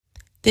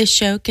This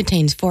show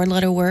contains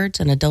 4-letter words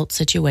and adult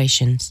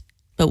situations.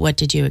 But what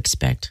did you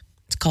expect?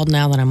 It's called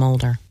Now That I'm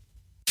Older.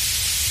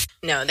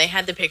 No, they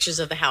had the pictures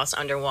of the house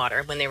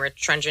underwater when they were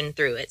trudging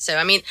through it. So,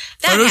 I mean,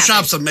 that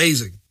Photoshop's happened.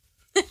 amazing.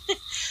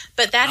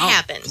 But that I don't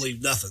happened.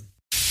 believe nothing.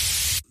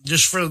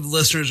 Just for the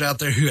listeners out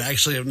there who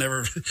actually have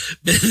never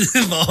been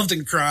involved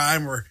in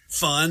crime or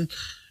fun,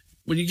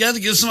 when you got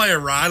to give somebody a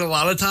ride, a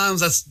lot of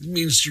times that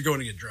means you're going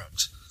to get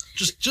drugs.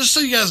 Just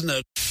so you guys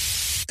know.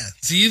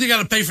 So you either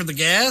got to pay for the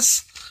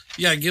gas,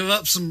 you got to give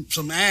up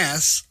some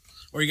ass,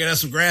 or you got to have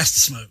some grass to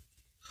smoke.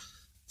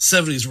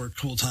 70s were a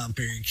cool time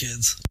period,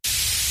 kids.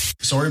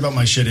 Sorry about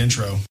my shit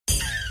intro.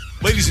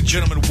 Ladies and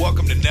gentlemen,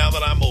 welcome to Now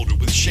That I'm Older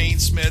with Shane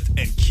Smith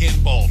and Ken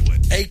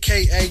Baldwin.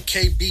 A.K.A.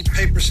 KB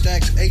Paper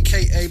Stacks,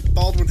 A.K.A.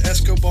 Baldwin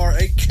Escobar,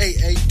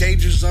 A.K.A.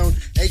 Danger Zone,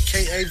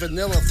 A.K.A.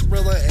 Vanilla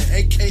Thriller, and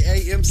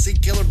A.K.A. MC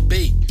Killer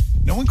B.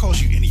 No one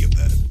calls you any of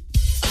that.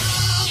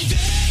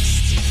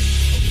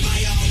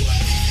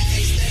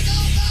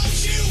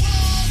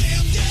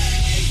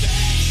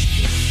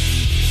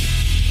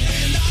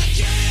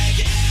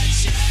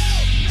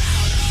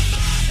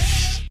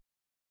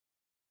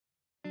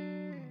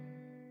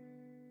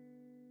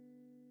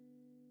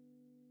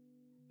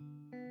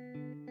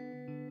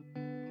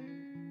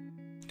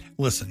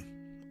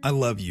 Listen, I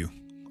love you.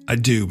 I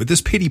do, but this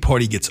pity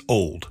party gets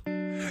old.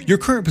 Your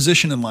current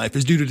position in life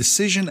is due to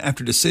decision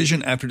after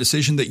decision after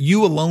decision that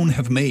you alone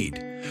have made.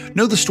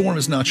 No, the storm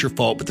is not your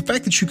fault, but the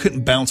fact that you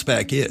couldn't bounce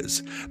back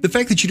is. The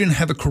fact that you didn't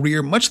have a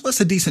career, much less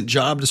a decent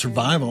job to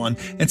survive on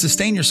and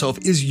sustain yourself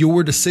is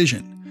your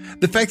decision.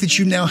 The fact that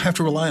you now have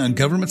to rely on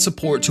government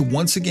support to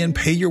once again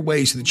pay your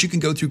way so that you can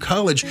go through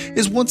college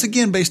is once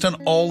again based on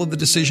all of the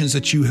decisions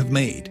that you have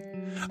made.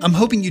 I'm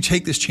hoping you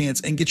take this chance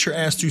and get your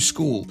ass through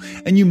school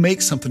and you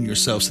make something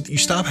yourself so that you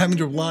stop having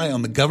to rely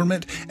on the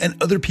government and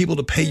other people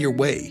to pay your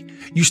way.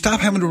 You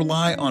stop having to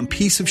rely on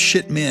piece of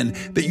shit men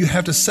that you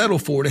have to settle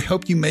for to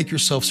help you make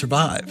yourself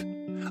survive.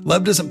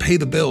 Love doesn't pay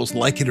the bills,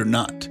 like it or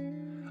not.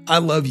 I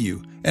love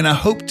you, and I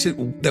hope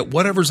that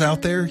whatever's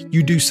out there,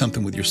 you do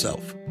something with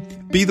yourself.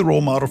 Be the role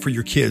model for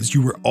your kids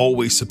you were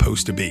always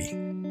supposed to be.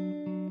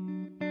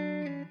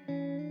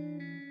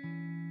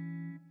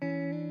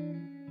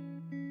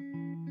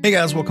 Hey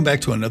guys, welcome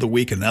back to another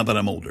week of Now That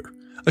I'm Older,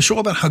 a show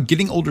about how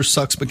getting older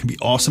sucks but can be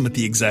awesome at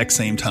the exact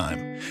same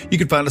time. You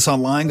can find us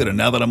online, go to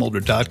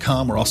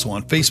nowthatimolder.com. We're also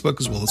on Facebook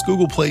as well as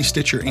Google Play,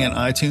 Stitcher, and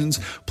iTunes.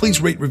 Please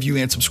rate, review,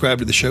 and subscribe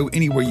to the show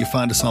anywhere you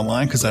find us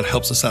online because that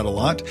helps us out a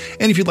lot.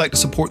 And if you'd like to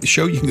support the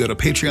show, you can go to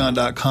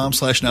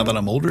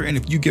patreon.com/nowthatimolder. And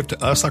if you give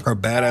to us like our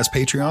badass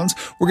Patreons,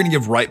 we're going to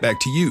give right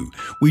back to you.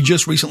 We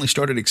just recently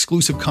started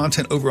exclusive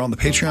content over on the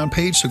Patreon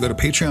page, so go to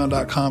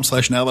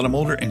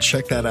patreon.com/nowthatimolder and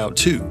check that out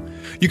too.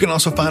 You can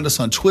also find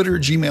us on Twitter,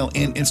 Gmail,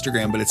 and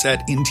Instagram, but it's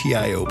at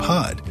NTIO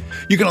Pod.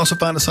 You can also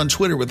find us on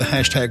Twitter with the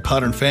hashtag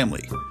Podern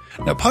Family.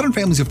 Now, Podern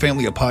Family is a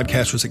family of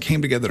podcasters that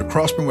came together to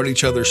cross-promote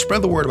each other,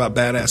 spread the word about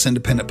badass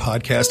independent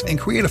podcasts, and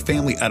create a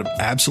family out of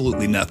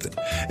absolutely nothing.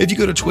 If you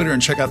go to Twitter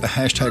and check out the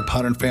hashtag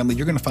Podern Family,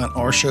 you're going to find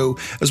our show,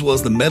 as well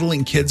as the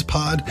Meddling Kids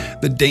Pod,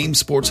 the Dame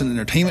Sports and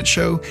Entertainment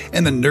Show,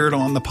 and the Nerd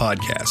on the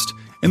Podcast.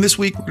 And this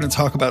week, we're going to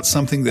talk about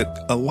something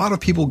that a lot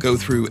of people go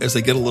through as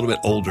they get a little bit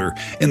older,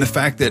 and the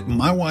fact that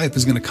my wife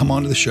is going to come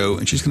onto the show,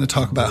 and she's going to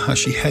talk about how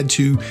she had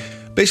to,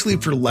 basically,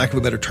 for lack of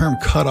a better term,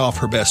 cut off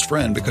her best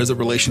friend because the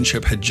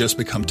relationship had just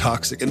become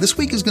toxic. And this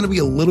week is going to be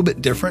a little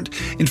bit different.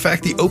 In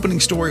fact, the opening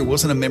story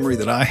wasn't a memory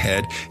that I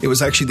had. It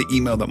was actually the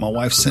email that my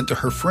wife sent to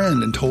her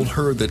friend and told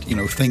her that,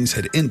 things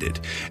had ended.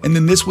 And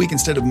then this week,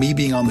 instead of me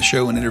being on the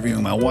show and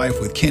interviewing my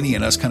wife with Kenny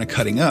and us kind of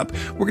cutting up,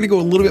 we're going to go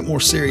a little bit more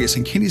serious.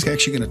 And Kenny's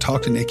actually going to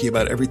talk to Nikki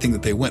about everything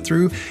that they went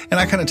through. And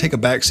I kind of take a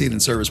backseat and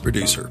serve as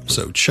producer.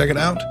 So check it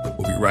out.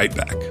 We'll be right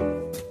back.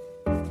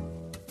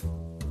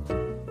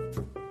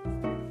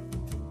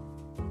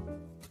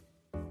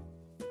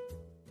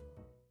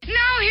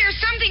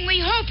 We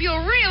hope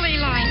you'll really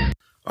like.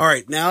 All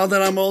right, Now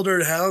That I'm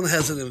Older, Helen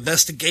has an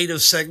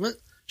investigative segment.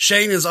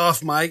 Shane is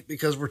off mic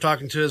because we're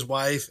talking to his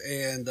wife,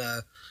 and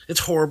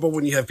it's horrible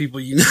when you have people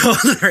on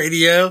the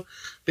radio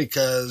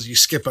because you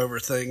skip over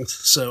things.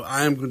 So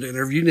I am going to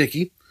interview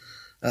Nikki.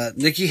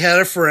 Nikki had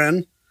a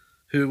friend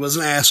who was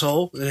an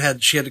asshole,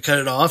 and she had to cut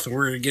it off, and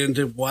we're going to get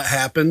into what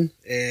happened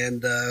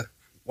and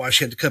why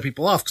she had to cut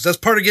people off, because that's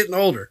part of getting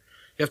older.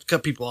 You have to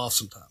cut people off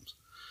sometimes.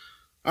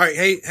 All right,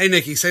 hey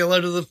Nikki, say hello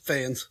to the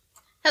fans.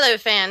 Hello,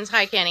 fans.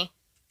 Hi, Kenny.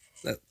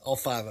 All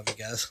 5 of you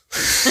guys.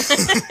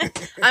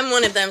 I'm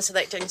one of them, so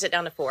that takes it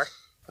down to 4.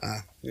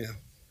 Yeah.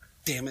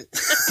 Damn it.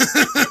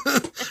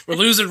 We're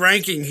losing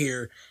ranking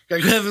here. Got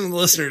having the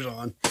listeners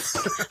on.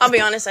 I'll be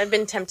honest, I've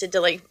been tempted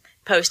to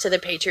post to the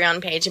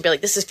Patreon page and be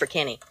like, this is for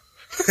Kenny.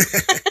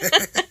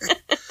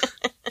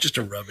 Just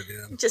to rub it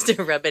in. Just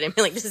to rub it in.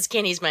 Be like, this is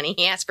Kenny's money.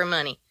 He asked for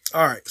money.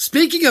 All right.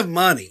 Speaking of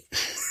money.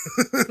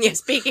 Yeah,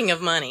 speaking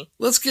of money.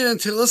 Let's give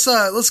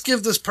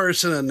this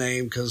person a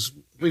name, because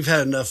we've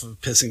had enough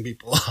of pissing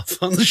people off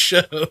on the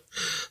show.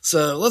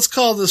 So let's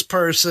call this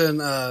person,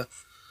 name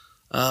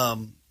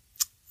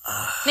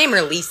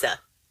her Lisa.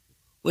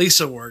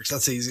 Lisa works.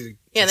 That's easy.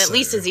 Yeah, that say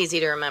Lisa's her. easy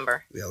to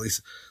remember. Yeah,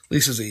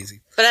 Lisa's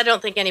easy. But I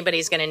don't think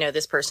anybody's going to know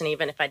this person,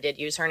 even if I did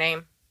use her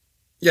name.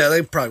 Yeah,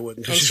 they probably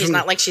wouldn't. 'Cause And she's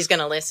not like she's going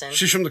to listen.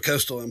 She's from the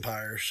Coastal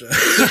Empire. So.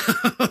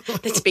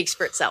 That speaks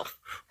for itself.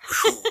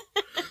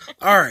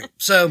 All right.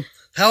 So,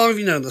 how long have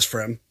you known this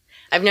friend?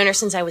 I've known her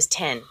since I was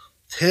 10.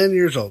 10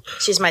 years old.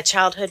 She's my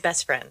childhood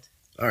best friend.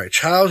 All right,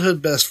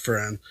 childhood best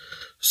friend.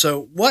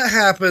 So, what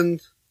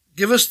happened?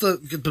 Give us the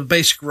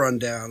basic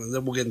rundown, and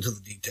then we'll get into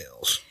the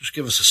details. Just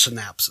give us a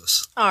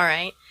synopsis. All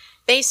right.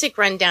 Basic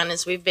rundown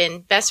is we've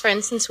been best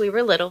friends since we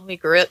were little. We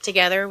grew up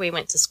together. We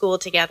went to school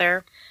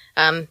together.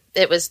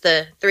 It was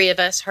the three of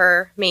us,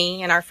 her,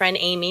 me, and our friend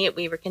Amy.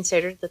 We were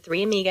considered the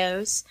three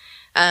amigos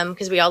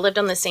because we all lived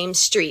on the same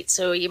street.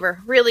 So we were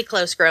really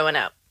close growing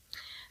up.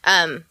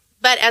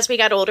 But as we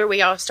got older,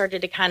 we all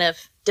started to kind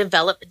of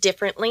develop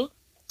differently,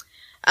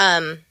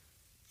 to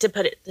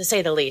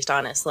say the least,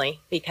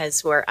 honestly,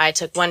 because where I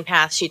took one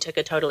path, she took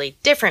a totally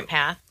different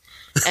path.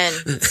 And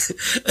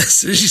as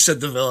soon as you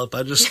said develop,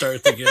 I just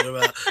started thinking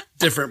about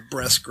different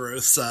breast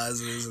growth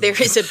sizes. There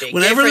is a big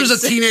Whenever difference.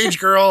 there's a teenage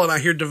girl and I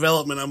hear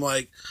development, I'm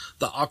like,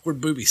 the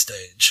awkward booby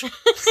stage.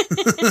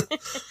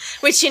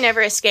 Which she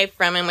never escaped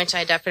from, and which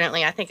I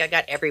think I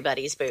got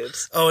everybody's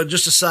boobs. Oh, and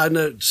just a side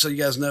note, so you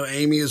guys know,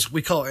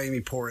 we call Amy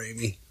poor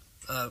Amy.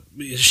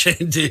 Me and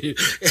Shane do.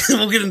 And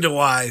we'll get into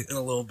why in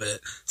a little bit.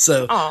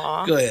 So,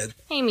 Aw. Go ahead.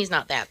 Amy's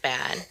not that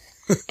bad.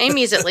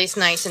 Amy's at least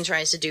nice and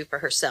tries to do for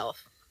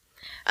herself.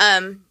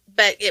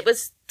 But it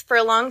was, for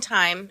a long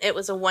time, it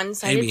was a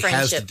one-sided Amy friendship.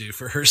 has to do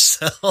for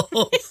herself.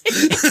 Go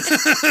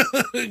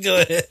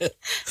ahead.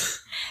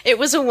 It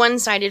was a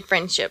one-sided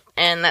friendship,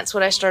 and that's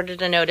what I started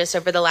to notice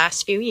over the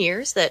last few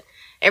years, that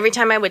every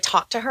time I would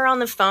talk to her on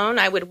the phone,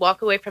 I would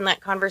walk away from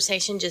that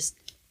conversation just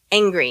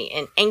angry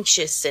and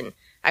anxious, and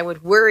I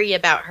would worry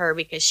about her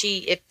because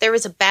if there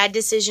was a bad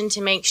decision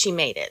to make, she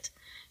made it.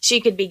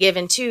 She could be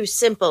given two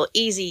simple,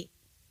 easy,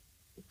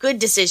 good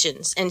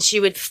decisions, and she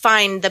would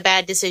find the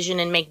bad decision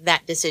and make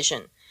that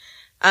decision.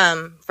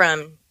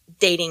 From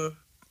dating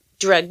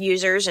drug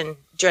users and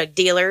drug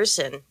dealers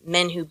and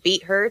men who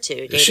beat her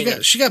to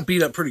dating. She got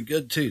beat up pretty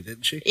good too,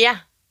 didn't she? Yeah.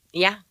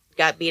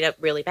 Got beat up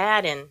really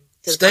bad and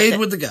stayed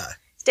with the guy.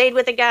 Stayed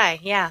with the guy,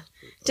 yeah.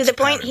 To the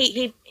point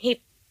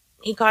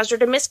he caused her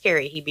to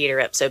miscarry. He beat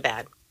her up so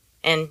bad,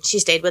 and she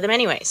stayed with him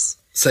anyways.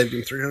 Saved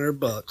him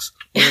 $300. What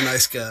a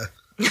nice guy.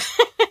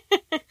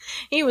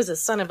 He was a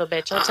son of a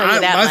bitch. I'll tell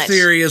you that my much. My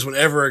theory is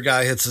whenever a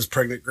guy hits his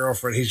pregnant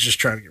girlfriend, he's just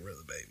trying to get rid of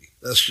the baby.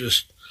 That's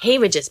just. He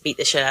would just beat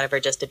the shit out of her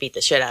just to beat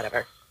the shit out of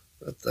her.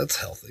 That's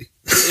healthy.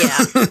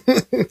 Yeah.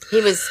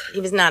 He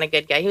was not a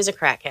good guy. He was a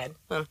crackhead.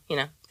 Well,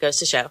 goes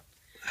to show.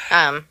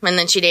 And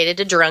then she dated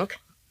a drunk.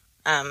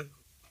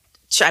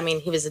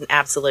 He was an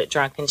absolute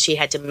drunk, and she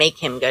had to make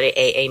him go to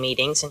AA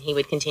meetings, and he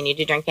would continue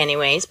to drink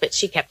anyways, but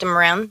she kept him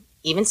around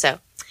even so.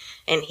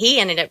 And he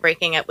ended up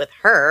breaking up with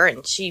her,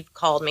 and she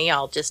called me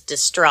all just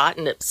distraught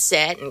and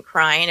upset and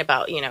crying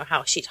about,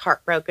 how she's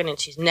heartbroken and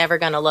she's never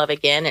going to love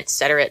again, et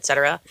cetera, et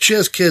cetera. She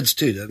has kids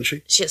too, doesn't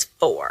she? She has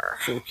 4.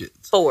 4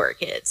 kids. 4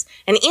 kids.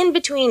 And in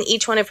between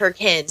each one of her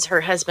kids,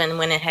 her husband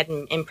went ahead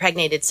and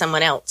impregnated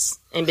someone else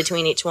in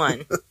between each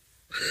one.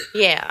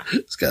 Yeah.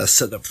 This guy's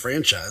setting up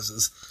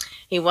franchises.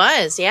 He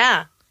was,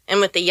 yeah.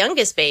 And with the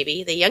youngest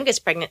baby, the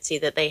youngest pregnancy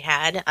that they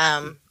had,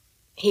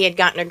 he had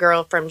gotten a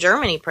girl from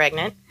Germany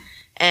pregnant.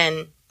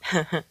 And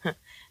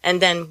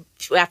then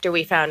after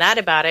we found out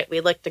about it,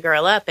 we looked the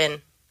girl up,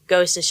 and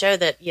goes to show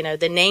that,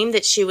 the name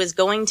that she was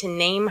going to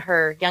name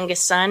her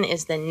youngest son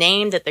is the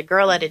name that the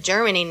girl out of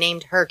Germany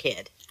named her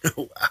kid.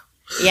 Oh, wow.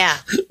 Yeah.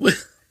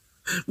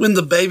 When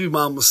the baby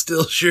mom was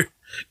still your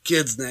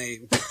kid's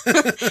name.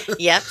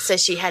 Yep. So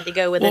she had to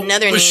go with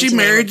another name. Was she to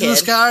name her married to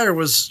this kid. guy, or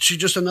was she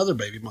just another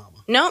baby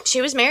mama? No, she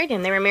was married to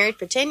him. They were married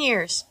for 10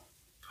 years.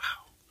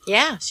 Wow.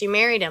 Yeah, she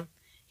married him.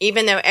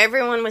 Even though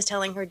everyone was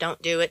telling her,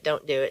 don't do it,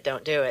 don't do it,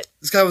 don't do it.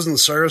 This guy was in the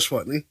service,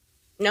 wasn't he?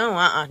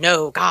 No,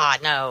 no,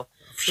 God, no.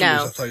 For some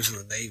reason, I thought he was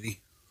in the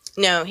Navy.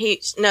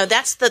 No,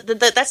 that's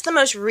the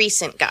most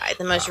recent guy,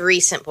 the most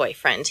recent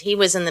boyfriend. He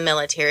was in the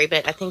military,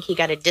 but I think he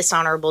got a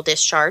dishonorable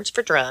discharge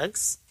for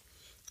drugs.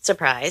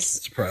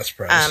 Surprise.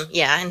 Surprise.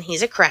 Yeah, and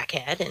he's a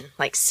crackhead, and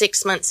like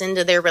 6 months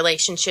into their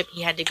relationship,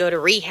 he had to go to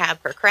rehab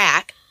for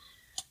crack.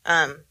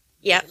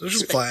 Yeah. There's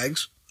some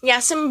flags. Yeah,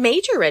 some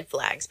major red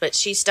flags, but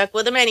she stuck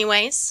with him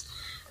anyways,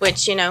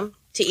 which, to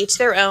each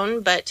their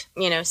own. But,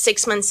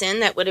 6 months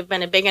in, that would have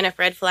been a big enough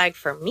red flag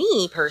for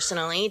me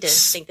personally to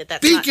think that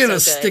that's not so good. Speaking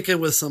of sticking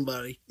with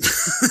somebody,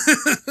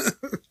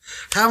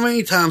 how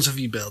many times have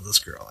you bailed this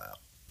girl out?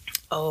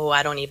 Oh,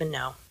 I don't even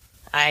know.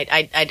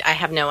 I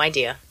have no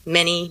idea.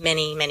 Many,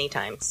 many, many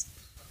times.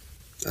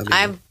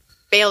 I've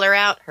bailed her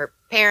out. Her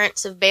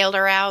parents have bailed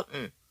her out,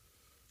 and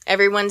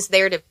everyone's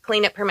there to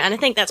clean up her mess. And I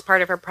think that's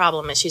part of her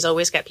problem, is she's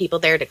always got people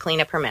there to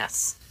clean up her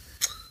mess.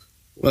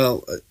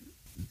 Well,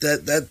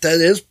 that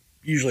is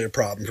usually a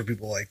problem for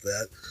people like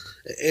that.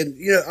 And,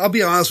 I'll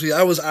be honest with you,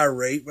 I was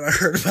irate when I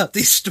heard about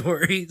these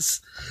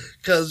stories.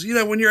 Because,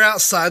 when you're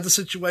outside the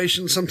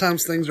situation,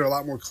 sometimes things are a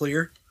lot more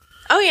clear.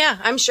 Oh, yeah,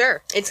 I'm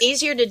sure. It's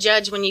easier to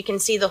judge when you can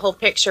see the whole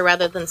picture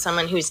rather than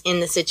someone who's in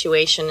the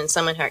situation and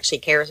someone who actually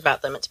cares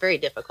about them. It's very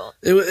difficult.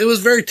 It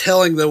was very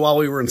telling, though, while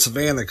we were in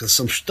Savannah, because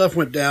some stuff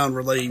went down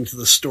relating to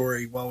the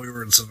story while we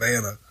were in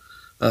Savannah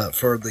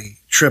for the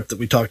trip that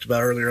we talked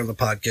about earlier on the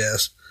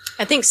podcast.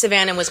 I think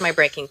Savannah was my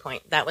breaking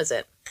point. That was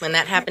it. When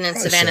that happened in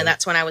Savannah,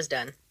 that's when I was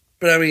done.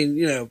 But, I mean,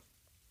 you know,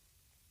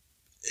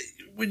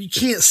 when you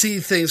can't see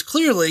things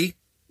clearly,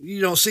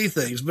 you don't see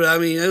things. But, I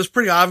mean, it was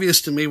pretty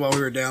obvious to me while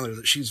we were down there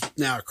that she's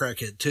now a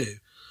crackhead, too.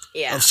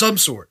 Yeah. Of some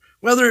sort.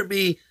 Whether it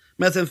be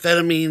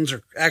methamphetamines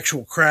or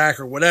actual crack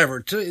or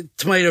whatever.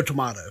 Tomato.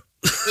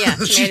 Yeah,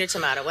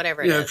 tomato,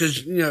 whatever it You know, is.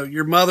 because, you know,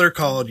 your mother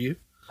called you.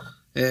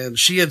 And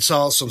she had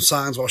saw some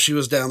signs while she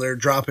was down there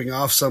dropping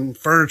off some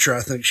furniture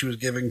I think she was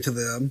giving to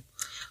them.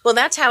 Well,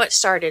 that's how it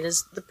started.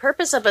 Is the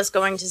purpose of us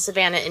going to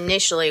Savannah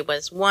initially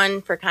was,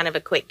 one, for kind of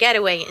a quick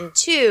getaway, and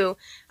two,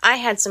 I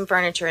had some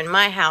furniture in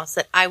my house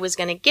that I was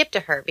going to give to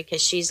her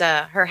because she's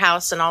her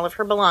house and all of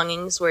her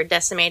belongings were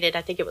decimated.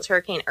 I think it was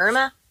Hurricane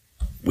Irma.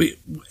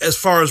 As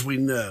far as we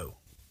know.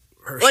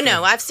 Well,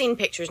 no, I've seen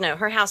pictures. No,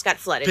 her house got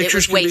flooded. It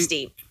was waist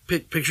deep.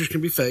 Pictures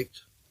can be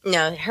faked.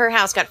 No, her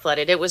house got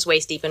flooded. It was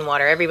waist deep in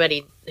water.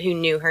 Everybody who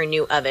knew her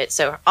knew of it.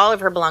 So all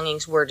of her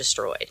belongings were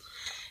destroyed.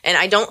 And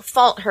I don't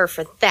fault her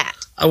for that.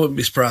 I wouldn't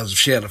be surprised if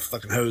she had a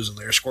fucking hose in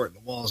there squirting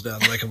the walls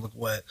down to make them look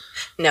wet.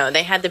 No,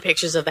 they had the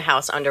pictures of the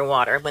house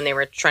underwater when they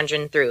were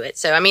trudging through it.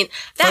 So, I mean,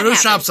 that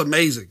Photoshop's happened.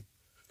 amazing.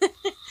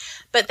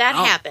 But that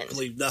I happened. don't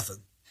believe nothing.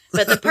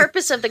 But the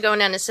purpose of the going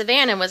down to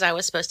Savannah was I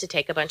was supposed to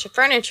take a bunch of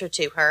furniture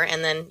to her.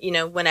 And then, you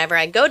know, whenever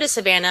I go to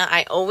Savannah,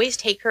 I always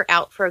take her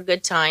out for a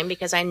good time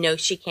because I know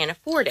she can't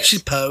afford it.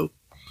 She's po.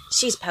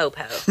 She's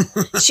po-po.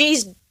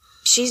 She's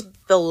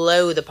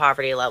below the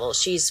poverty level.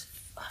 She's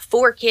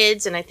 4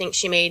 kids, and I think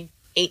she made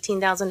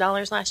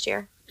 $18,000 last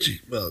year.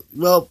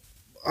 Well,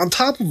 on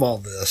top of all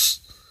this,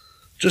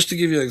 just to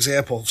give you an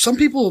example, some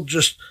people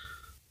just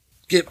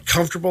get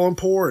comfortable and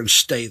poor and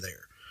stay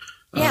there.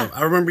 Yeah.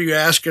 I remember you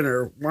asking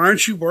her, why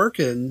aren't you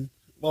working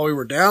while we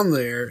were down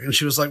there? And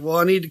she was like, well,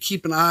 I need to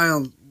keep an eye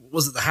on,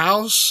 was it the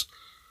house?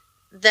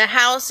 The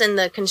house and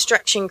the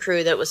construction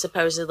crew that was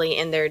supposedly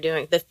in there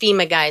doing, the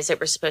FEMA guys that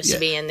were supposed to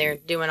be in there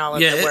doing all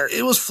of the work.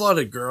 It was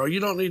flooded, girl. You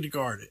don't need to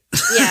guard it.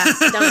 Yeah,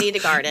 don't need to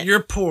guard it.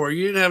 You're poor.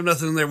 You didn't have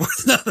nothing in there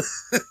worth nothing.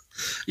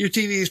 Your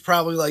TV is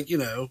probably like, you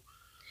know,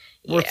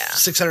 worth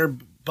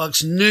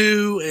 $600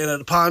 new, and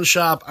at a pawn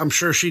shop, I'm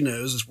sure she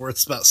knows it's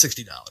worth about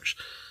 $60.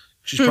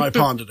 She's probably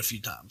pawned it a few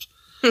times.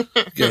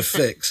 Get a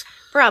fix.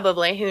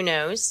 Probably. Who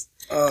knows?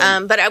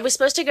 But I was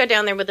supposed to go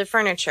down there with the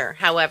furniture.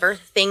 However,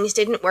 things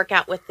didn't work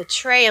out with the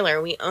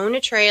trailer. We own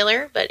a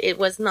trailer, but it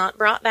was not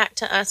brought back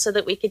to us so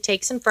that we could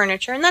take some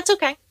furniture, and that's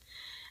okay.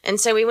 And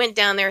so we went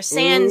down there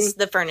sans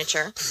the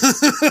furniture.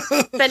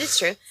 But it's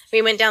true.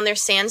 We went down there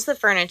sans the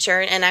furniture,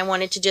 and I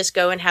wanted to just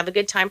go and have a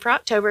good time for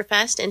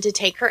Oktoberfest and to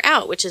take her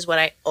out, which is what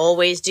I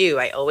always do.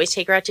 I always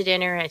take her out to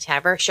dinner and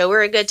have her, show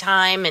her a good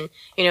time and,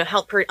 you know,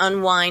 help her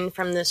unwind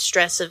from the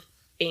stress of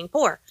being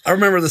poor. I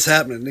remember this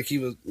happening. Nikki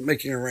was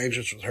making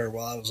arrangements with her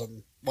while I was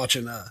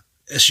watching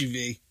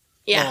SUV.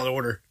 Yeah. Law and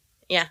Order.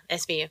 Yeah,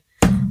 SVU.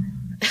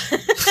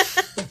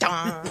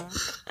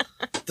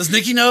 Does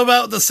Nikki know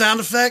about the sound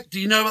effect? Do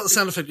you know about the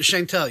sound effect? Did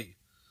Shane tell you?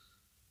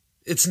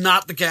 It's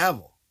not the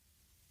gavel.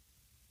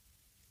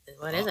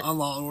 What is it? On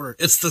Law and Order.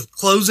 It's the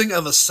closing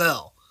of a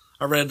cell.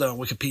 I read that on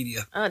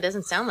Wikipedia. Oh, it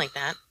doesn't sound like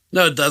that.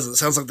 No, it doesn't. It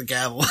sounds like the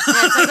gavel.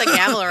 Yeah, it sounds like a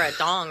gavel or a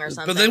dong or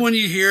something. But then when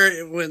you hear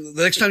it, when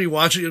the next time you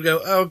watch it, you'll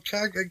go, oh,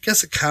 I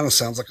guess it kind of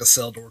sounds like a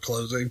cell door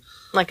closing.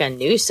 Like a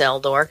new cell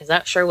door, because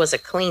that sure was a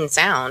clean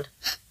sound.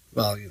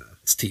 Well, you know,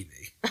 it's TV.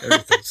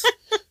 Everything's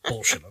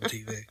bullshit on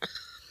TV.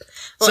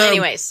 Well,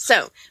 anyways,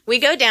 so we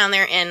go down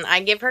there and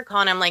I give her a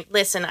call and I'm like,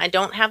 listen, I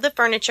don't have the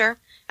furniture.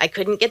 I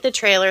couldn't get the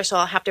trailer, so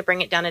I'll have to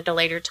bring it down at a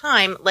later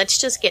time.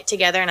 Let's just get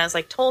together. And I was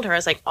like, told her, I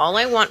was like, all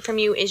I want from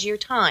you is your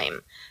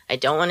time. I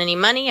don't want any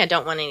money. I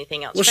don't want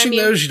anything else from you.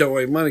 Well, she knows you don't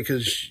want money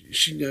because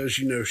she knows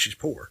you know she's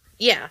poor.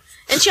 Yeah.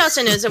 And she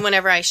also knows that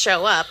whenever I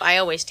show up, I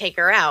always take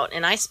her out.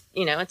 And I'm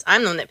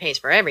the one that pays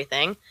for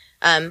everything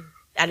out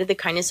of the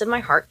kindness of my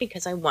heart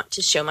because I want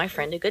to show my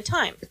friend a good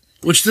time.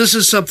 Which this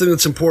is something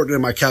that's important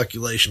in my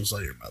calculations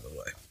later, by the way.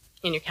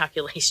 In your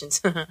calculations.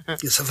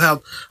 Yes, of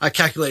how I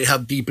calculate how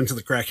deep into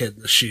the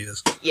crackheadness she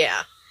is.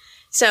 Yeah.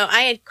 So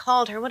I had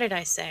called her. What did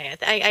I say?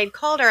 I had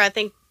called her, I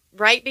think,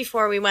 right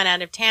before we went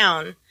out of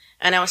town.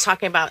 And I was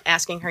talking about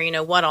asking her, you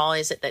know, what all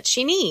is it that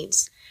she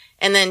needs?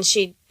 And then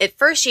at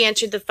first she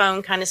answered the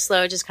phone kind of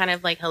slow, just kind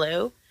of like,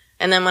 hello.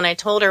 And then when I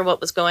told her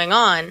what was going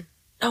on,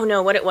 oh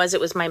no, what it was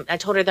I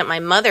told her that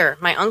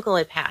my uncle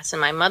had passed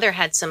and my mother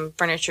had some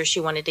furniture she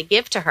wanted to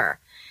give to her.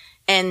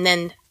 And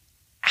then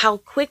how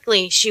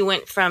quickly she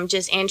went from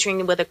just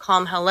answering with a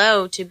calm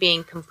hello to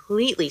being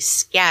completely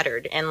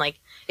scattered. And like,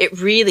 it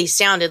really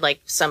sounded like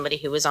somebody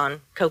who was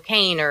on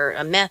cocaine or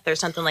a meth or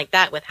something like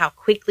that with how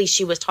quickly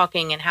she was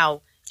talking and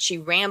how She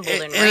rambled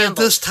and And rambled.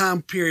 at this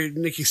time period,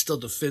 Nikki's still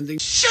defending.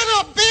 Shut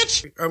up,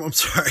 bitch! I'm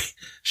sorry.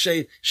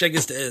 Shay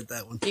gets to edit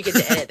that one. You get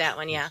to edit that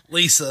one, yeah.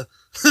 Lisa.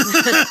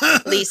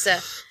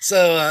 Lisa.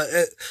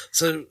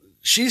 So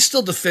she's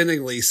still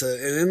defending Lisa,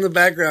 and in the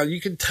background,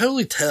 you can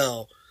totally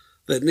tell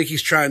that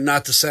Nikki's trying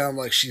not to sound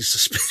like she's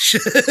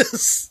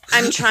suspicious.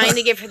 I'm trying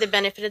to give her the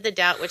benefit of the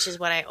doubt, which is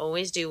what I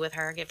always do with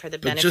her. Give her the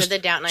benefit of the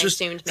doubt, and I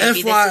assumed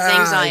maybe this is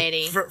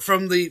anxiety.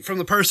 From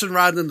the person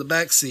riding in the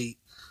back seat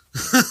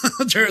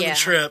during the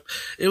trip,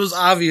 it was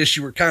obvious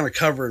you were kind of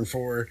covering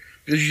for her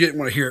because you didn't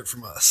want to hear it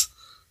from us.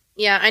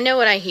 Yeah, I know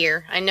what I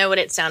hear. I know what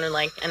it sounded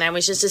like, and I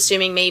was just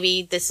assuming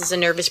maybe this is a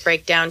nervous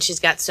breakdown.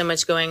 She's got so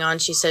much going on.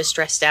 She's so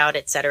stressed out,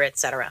 et cetera, et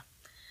cetera.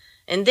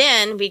 And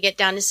then we get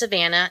down to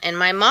Savannah, and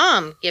my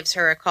mom gives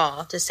her a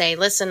call to say,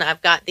 listen,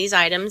 I've got these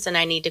items, and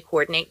I need to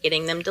coordinate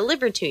getting them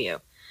delivered to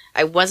you.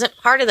 I wasn't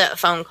part of that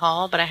phone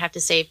call, but I have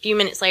to say a few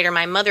minutes later,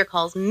 my mother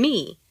calls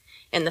me,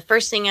 and the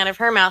first thing out of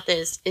her mouth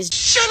is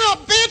Shut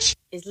up, bitch!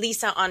 Is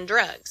Lisa on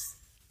drugs?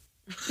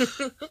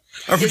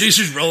 Our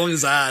producer's rolling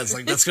his eyes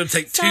like that's going to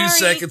take 2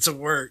 seconds of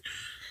work.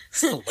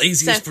 It's the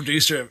laziest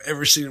producer I've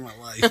ever seen in my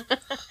life.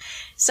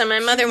 So my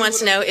mother wants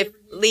to know if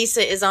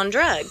Lisa is on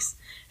drugs.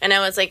 And I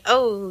was like,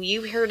 oh,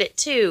 you heard it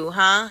too,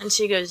 huh? And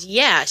she goes,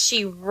 yeah,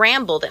 she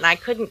rambled and I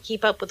couldn't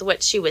keep up with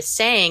what she was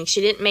saying.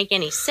 She didn't make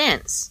any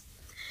sense.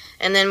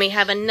 And then we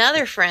have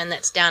another friend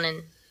that's down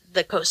in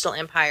the Coastal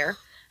Empire.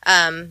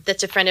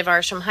 That's a friend of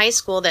ours from high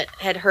school that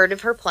had heard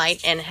of her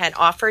plight and had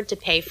offered to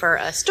pay for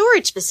a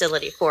storage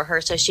facility for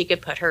her so she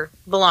could put her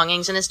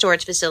belongings in a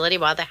storage facility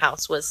while the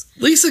house was...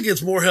 Lisa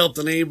gets more help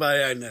than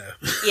anybody I know.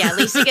 Yeah,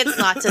 Lisa gets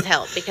lots of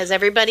help because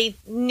everybody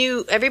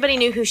knew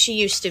who she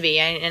used to be,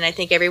 and I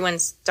think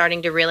everyone's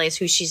starting to realize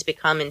who she's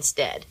become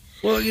instead.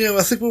 Well,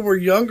 I think when we're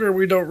younger,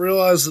 we don't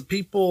realize that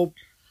people...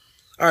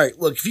 All right,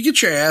 look, if you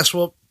get your ass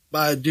whooped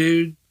by a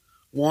dude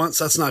once,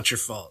 that's not your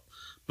fault.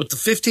 But the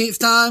 15th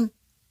time...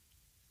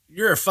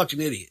 you're a fucking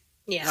idiot.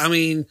 Yeah. I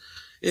mean,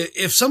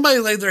 if somebody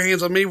laid their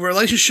hands on me,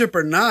 relationship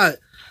or not,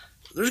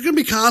 there's going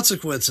to be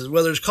consequences,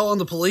 whether it's calling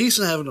the police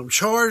and having them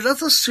charged.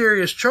 That's a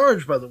serious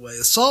charge, by the way.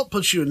 Assault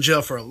puts you in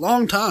jail for a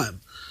long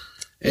time.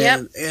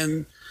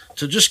 And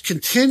to just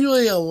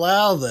continually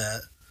allow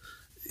that,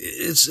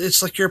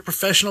 it's like you're a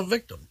professional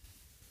victim.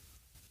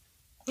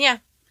 Yeah.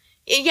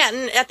 Yeah,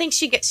 and I think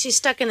she's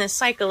stuck in this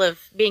cycle of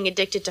being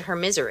addicted to her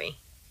misery.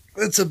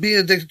 It's being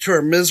addicted to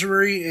her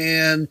misery,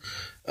 and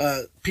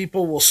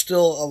people will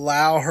still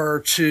allow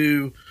her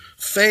to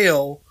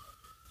fail,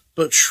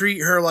 but treat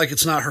her like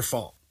it's not her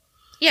fault.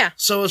 Yeah.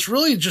 So it's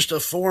really just a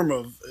form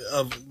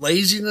of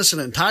laziness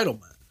and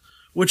entitlement,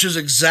 which is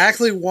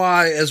exactly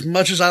why, as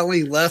much as I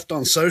lean left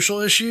on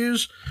social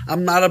issues,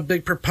 I'm not a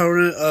big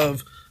proponent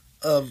of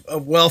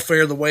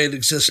welfare the way it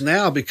exists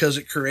now, because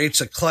it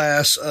creates a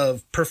class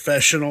of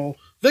professional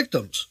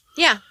victims.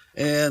 Yeah.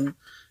 And,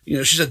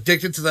 she's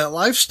addicted to that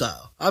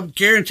lifestyle. I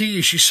guarantee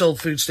you she sold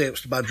food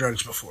stamps to buy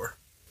drugs before.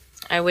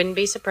 I wouldn't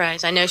be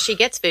surprised. I know she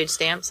gets food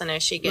stamps. I know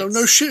she gets...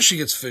 No shit, she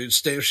gets food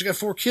stamps. She got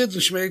 4 kids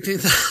and she made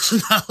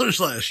 $18,000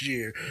 last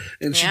year.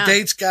 And she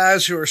dates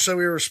guys who are so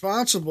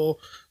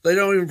irresponsible, they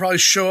don't even probably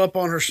show up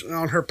on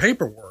her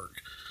paperwork.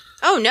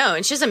 Oh, no.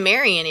 And she doesn't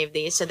marry any of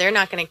these, so they're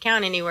not going to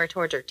count anywhere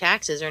towards her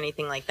taxes or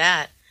anything like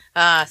that.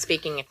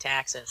 Speaking of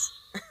taxes.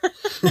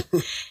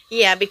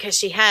 Yeah, because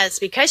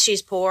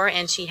she's poor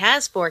and she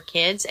has 4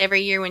 kids,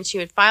 every year when she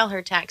would file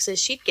her taxes,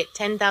 she'd get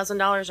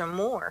 $10,000 or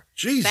more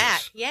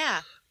back.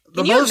 Yeah.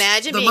 Can you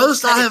imagine the being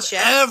most I have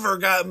check? ever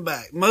gotten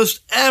back,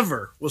 most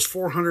ever, was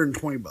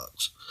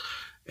 $420,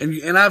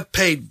 and I've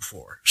paid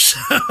before.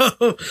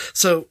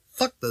 So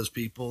fuck those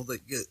people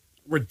that get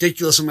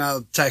ridiculous amount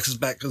of taxes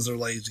back because they're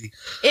lazy.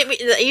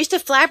 It used to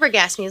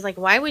flabbergast me. It's like,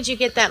 why would you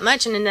get that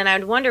much? And then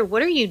I'd wonder,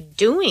 what are you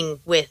doing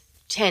with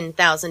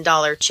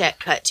 $10,000 check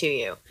cut to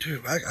you?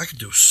 Dude, I could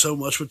do so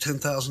much with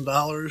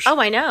 $10,000. Oh,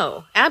 I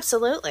know,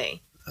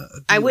 absolutly.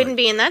 I wouldn't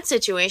be in that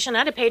situation.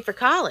 I'd have paid for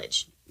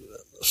college.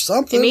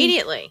 Something.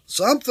 Immediately.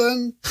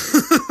 Something.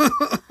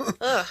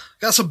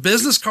 Got some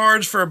business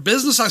cards for a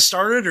business I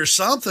started or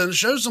something.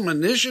 Show some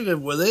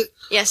initiative with it.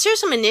 Yeah, show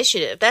some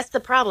initiative. That's the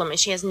problem,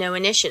 is she has no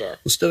initiative.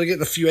 Instead of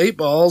getting a few 8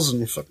 balls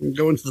and fucking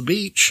going to the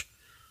beach.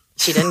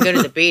 She doesn't go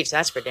to the beach,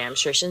 that's for damn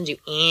sure. She doesn't do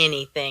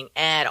anything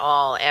at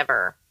all,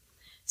 ever.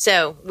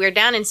 So, we're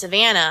down in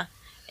Savannah,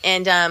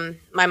 and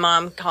my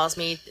mom calls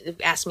me,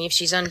 asks me if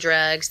she's on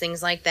drugs,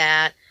 things like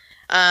that.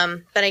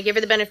 But I give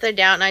her the benefit of the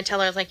doubt, and I tell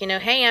her, I was like,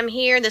 hey, I'm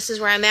here. This is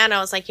where I'm at.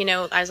 I was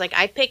like,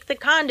 I picked the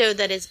condo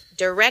that is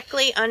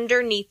directly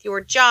underneath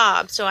your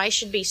job, so I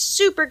should be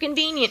super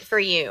convenient for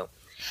you.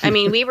 I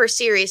mean, we were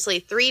seriously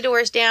 3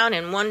 doors down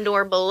and 1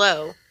 door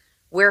below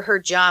where her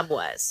job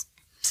was,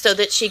 so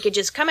that she could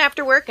just come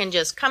after work and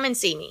just come and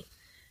see me.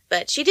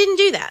 But she didn't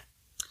do that.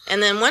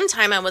 And then one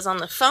time I was on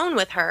the phone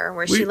with her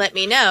where she let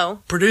me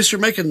know. Producer,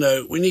 make a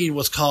note. We need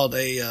what's called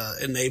a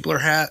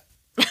enabler hat.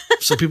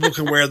 So people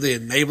can wear the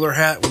enabler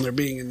hat when they're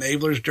being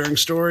enablers during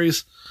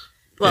stories.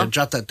 Well,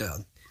 jot that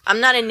down.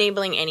 I'm not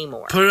enabling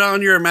anymore. Put it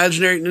on your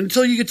imaginary.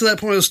 Until you get to that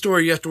point of the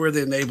story, you have to wear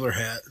the enabler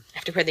hat. I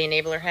have to wear the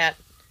enabler hat.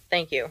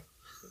 Thank you.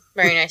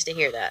 Very nice to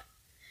hear that.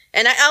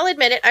 And I'll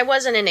admit it, I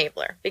was an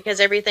enabler because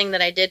everything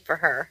that I did for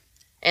her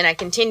and I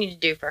continue to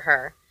do for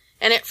her.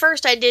 And at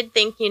first I did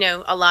think,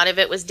 a lot of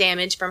it was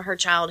damage from her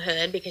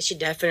childhood because she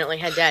definitely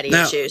had daddy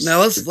issues. Now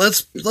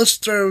let's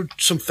throw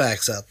some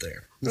facts out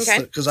there. Okay.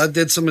 Because I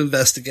did some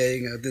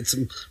investigating. I did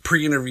some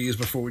pre-interviews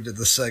before we did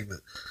this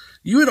segment.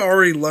 You had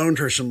already loaned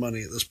her some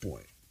money at this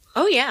point.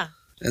 Oh, yeah.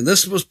 And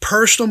this was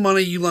personal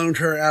money you loaned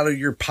her out of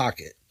your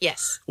pocket.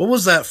 Yes. What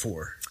was that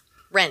for?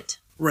 Rent.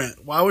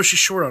 Rent. Why was she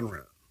short on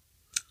rent?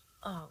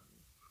 Oh.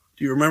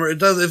 Do you remember? It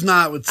does. If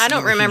not, I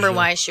don't remember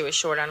why she was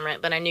short on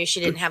rent, but I knew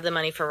she didn't have the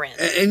money for rent.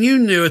 And you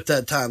knew at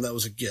that time that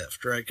was a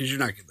gift, right? Because you're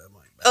not getting that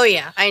money back. Oh,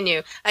 yeah. I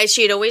knew.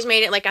 She had always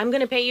made it like, I'm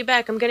going to pay you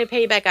back. I'm going to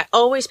pay you back. I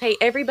always pay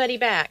everybody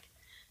back.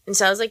 And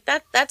so I was like,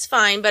 that's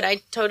fine. But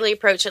I totally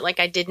approached it like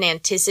I didn't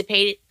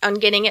anticipate on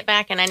getting it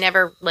back. And I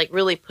never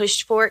really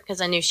pushed for it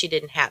because I knew she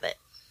didn't have it.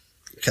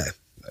 Okay.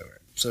 All right.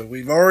 So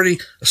we've already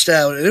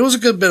established, and it was a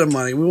good bit of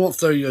money. We won't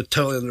throw you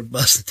totally under the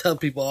bus and tell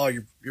people all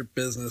your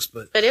business,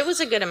 but it was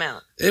a good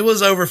amount. It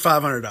was over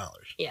 $500.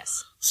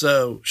 Yes.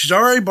 So she's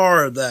already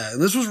borrowed that.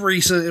 And this was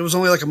recent. It was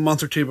only like a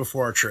month or two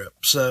before our trip.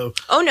 So.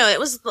 Oh, no, it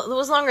was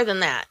longer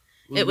than that.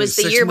 It was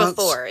the year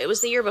before. It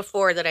was the year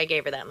before that I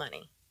gave her that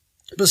money.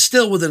 But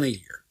still within a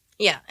year.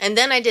 Yeah. And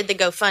then I did the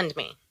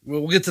GoFundMe.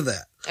 We'll get to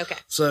that. Okay.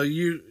 So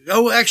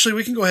actually,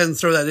 we can go ahead and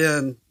throw that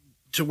in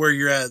to where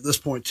you're at this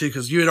point, too,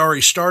 because you had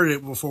already started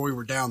it before we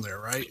were down there,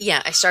 right?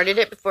 Yeah, I started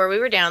it before we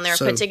were down there. I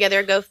put together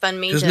a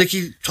GoFundMe. Because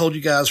Nikki told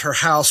you guys her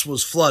house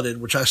was flooded,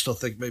 which I still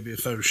think may be a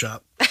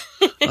Photoshop.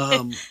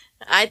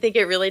 I think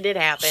it really did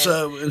happen.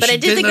 But I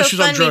did the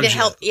GoFundMe to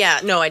help.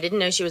 Yeah, no, I didn't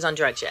know she was on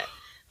drugs yet.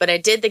 But I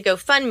did the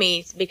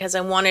GoFundMe because I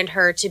wanted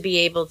her to be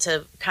able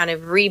to kind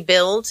of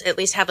rebuild, at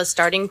least have a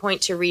starting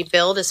point to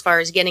rebuild as far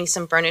as getting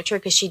some furniture,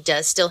 because she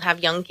does still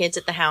have young kids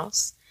at the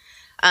house.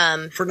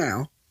 For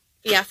now.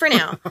 Yeah, for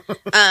now.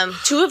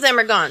 2 of them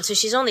are gone, so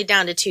she's only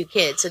down to 2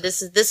 kids. So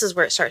this is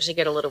where it starts to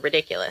get a little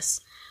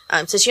ridiculous.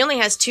 So she only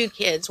has 2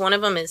 kids. One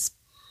of them is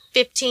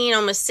 15,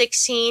 almost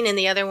 16, and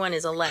the other one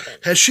is 11.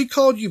 Has she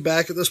called you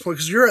back at this point?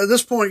 Because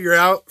you're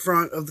out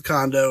front of the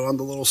condo on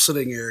the little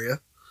sitting area,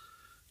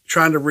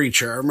 trying to reach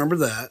her. I remember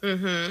that.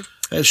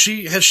 Mm-hmm. Has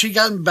she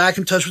gotten back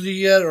in touch with you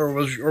yet, or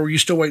were you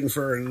still waiting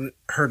for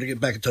her to get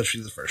back in touch with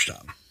you the first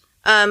time?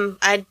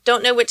 I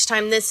don't know which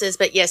time this is,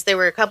 but yes, there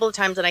were a couple of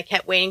times that I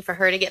kept waiting for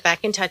her to get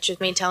back in touch with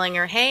me, telling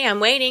her, hey, I'm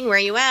waiting. Where are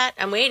you at?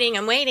 I'm waiting.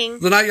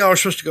 The night y'all were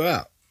supposed to go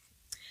out.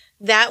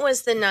 That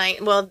was the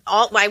night. Well,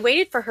 I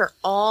waited for her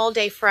all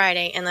day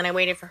Friday, and then I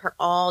waited for her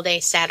all day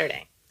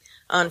Saturday.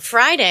 On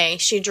Friday,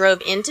 she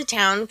drove into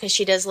town because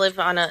she does live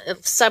on a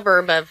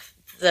suburb of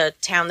the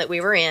town that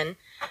we were in,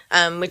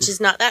 which is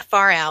not that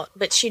far out.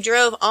 But she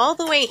drove all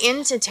the way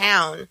into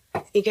town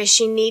because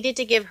she needed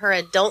to give her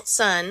adult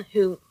son,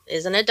 who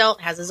is an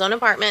adult, has his own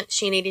apartment.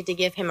 She needed to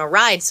give him a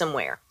ride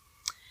somewhere.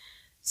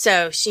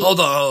 So she... Hold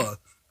on.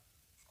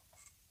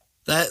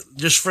 That,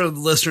 just for the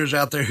listeners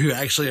out there who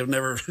actually have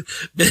never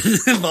been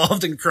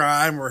involved in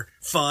crime or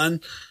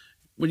fun,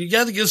 when you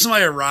got to give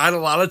somebody a ride, a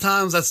lot of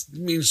times that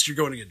means you're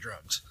going to get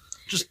drugs.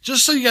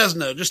 Just so you guys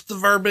know, just the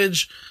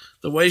verbiage,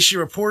 the way she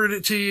reported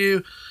it to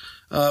you,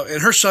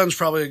 and her son's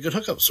probably a good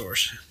hookup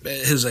source at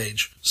his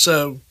age.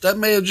 So that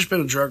may have just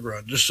been a drug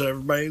run, just so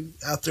everybody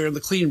out there in the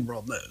clean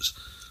world knows.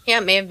 Yeah,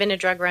 it may have been a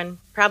drug run.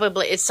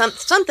 Probably. It's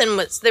something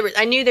was there.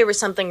 I knew there was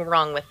something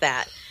wrong with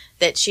that.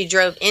 That she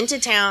drove into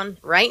town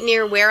right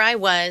near where I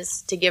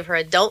was to give her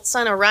adult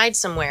son a ride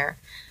somewhere.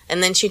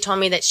 And then she told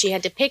me that she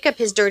had to pick up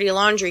his dirty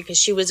laundry because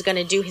she was going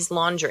to do his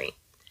laundry.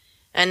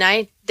 And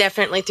I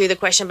definitely threw the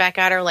question back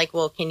at her, like,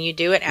 well, can you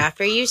do it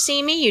after you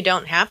see me? You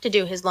don't have to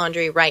do his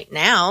laundry right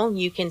now.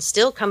 You can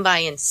still come by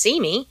and see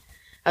me.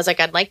 I was like,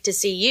 I'd like to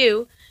see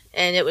you.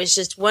 And it was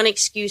just one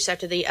excuse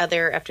after the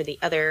other, after the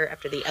other,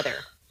 after the other.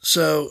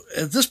 So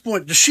at this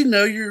point, does she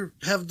know you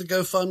have the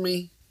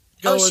GoFundMe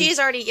going? Oh, she had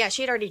already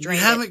drained it. You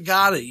haven't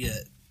got it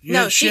yet.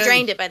 No, she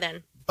drained it by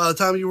then. By the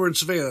time you were in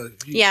Savannah.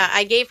 Yeah,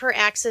 I gave her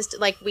access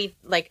to,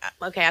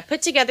 I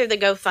put together the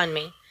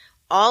GoFundMe.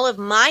 All of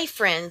my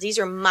friends, these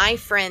are my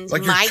friends,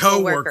 like my your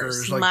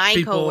coworkers, like my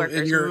people coworkers,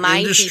 in your my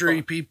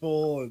industry,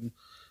 people and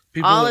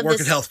people all that of work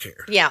this, in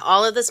healthcare. Yeah,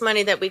 all of this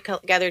money that we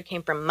gathered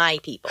came from my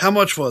people. How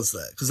much was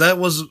that? Because that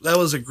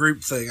was a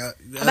group thing.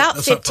 About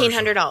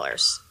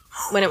 $1,500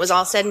 when it was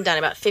all said and done.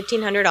 About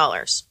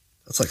 $1,500.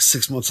 That's like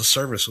 6 months of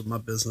service with my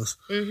business.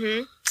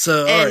 Mm-hmm.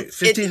 So, all right,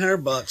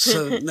 $1,500.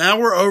 So now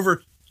we're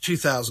over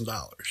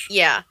 $2,000.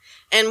 Yeah.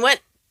 And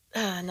what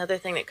another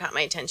thing that caught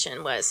my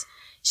attention was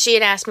she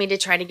had asked me to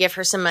try to give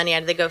her some money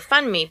out of the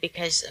GoFundMe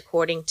because,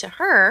 according to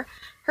her,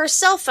 her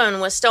cell phone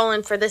was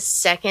stolen for the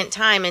second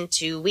time in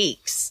 2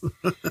 weeks.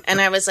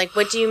 And I was like,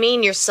 what do you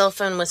mean your cell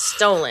phone was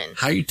stolen?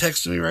 How are you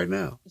texting me right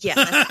now? Yeah,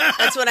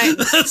 that's what I...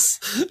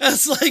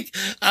 that's like,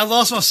 I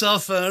lost my cell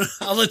phone.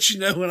 I'll let you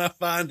know when I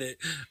find it.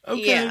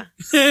 Okay.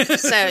 Yeah.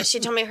 So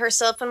she told me her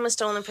cell phone was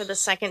stolen for the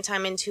second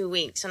time in 2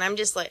 weeks. And I'm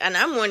just like, and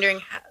I'm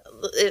wondering,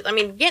 I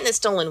mean, getting it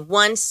stolen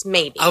once,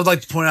 maybe. I would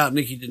like to point out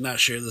Nikki did not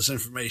share this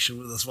information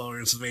with us while we were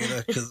in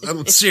Savannah, because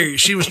I'm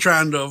serious. She was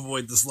trying to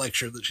avoid this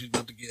lecture that she's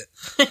about to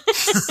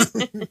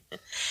get.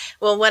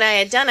 Well, what I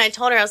had done, I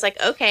told her, I was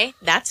like, okay,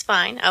 that's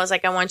fine. I was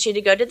like, I want you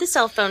to go to the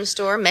cell phone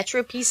store,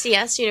 Metro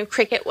PCS,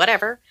 Cricket,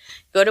 whatever.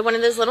 Go to one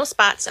of those little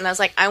spots. And I was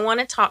like, I want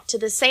to talk to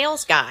the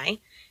sales guy.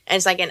 And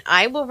it's like, and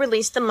I will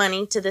release the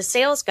money to the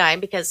sales guy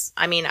because,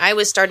 I mean, I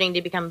was starting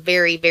to become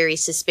very, very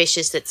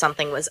suspicious that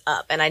something was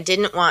up. And I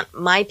didn't want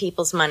my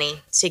people's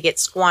money to get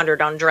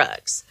squandered on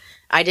drugs.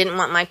 I didn't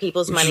want my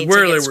people's money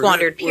to get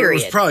squandered,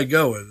 period. It was probably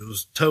going. It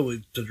was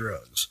totally to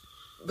drugs.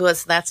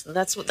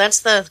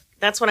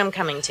 That's what I'm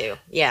coming to.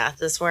 Yeah,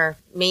 this is where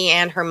me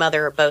and her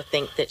mother both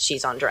think that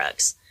she's on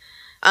drugs.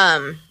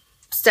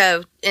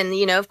 So,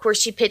 and, of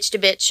course she pitched a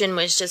bitch and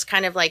was just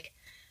kind of like,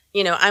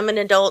 I'm an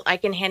adult. I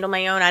can handle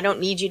my own. I don't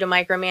need you to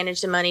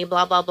micromanage the money,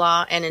 blah, blah,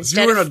 blah. And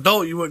instead if you were an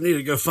adult, you wouldn't need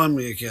a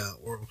GoFundMe account,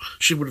 or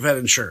she would have had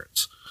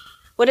insurance.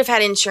 Would have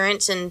had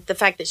insurance, and the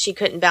fact that she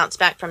couldn't bounce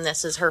back from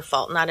this is her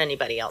fault, not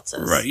anybody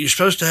else's. Right. You're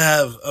supposed to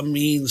have a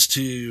means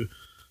to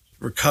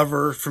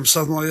recover from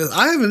something like this.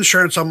 I have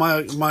insurance on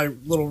my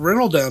little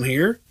rental down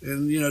here,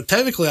 and,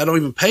 technically I don't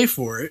even pay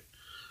for it.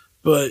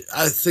 But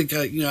I think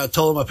I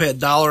told them I pay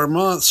 $1 a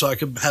month so I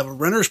could have a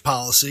renter's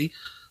policy.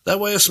 That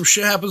way, if some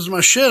shit happens to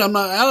my shit, I'm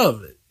not out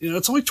of it.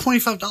 It's only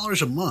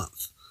 $25 a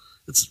month.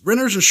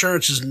 Renter's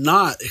insurance is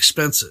not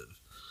expensive.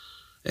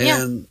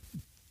 And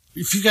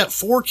if you got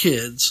 4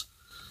 kids,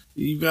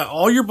 you've got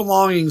all your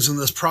belongings in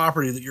this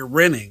property that you're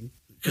renting,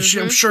 because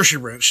I'm sure she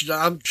rents. She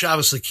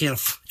obviously can't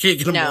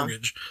get a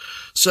mortgage.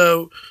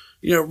 So,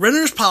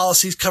 renter's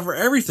policies cover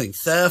everything.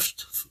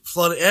 Theft,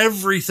 flood,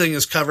 everything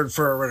is covered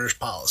for a renter's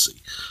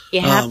policy.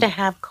 You have to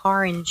have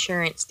car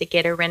insurance to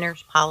get a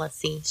renter's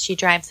policy. She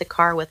drives a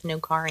car with no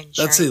car insurance.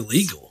 That's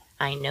illegal.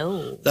 I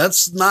know.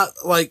 That's not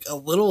like a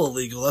little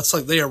illegal. That's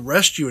like they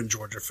arrest you in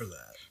Georgia for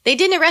that. They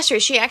didn't arrest her.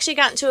 She actually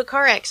got into a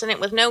car accident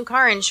with no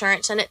car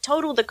insurance, and it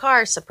totaled the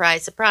car,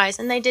 surprise, surprise,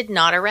 and they did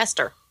not arrest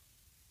her.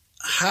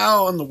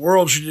 How in the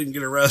world she didn't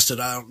get arrested,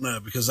 I don't know,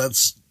 because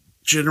that's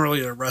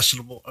generally an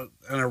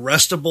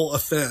arrestable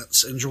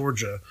offense in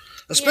Georgia,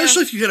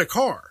 especially if you hit a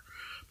car.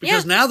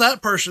 Because now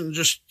that person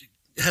just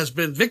has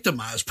been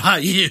victimized by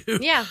you.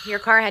 Yeah, your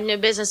car had no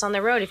business on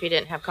the road if you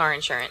didn't have car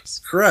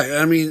insurance. Correct.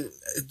 I mean,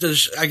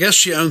 I guess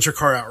she owns her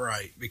car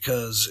outright,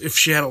 because if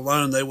she had a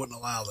loan, they wouldn't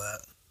allow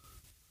that.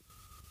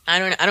 I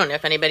don't know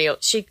if anybody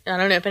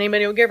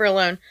will give her a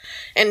loan.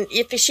 And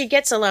if she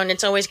gets a loan,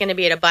 it's always going to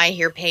be at a buy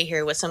here, pay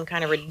here with some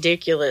kind of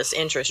ridiculous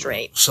interest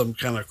rate. Some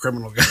kind of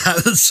criminal guy.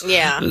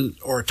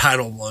 Or a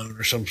title loan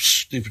or some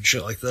stupid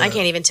shit like that. I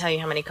can't even tell you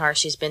how many cars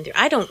she's been through.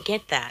 I don't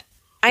get that.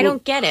 I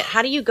don't get it.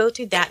 How do you go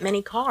through that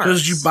many cars?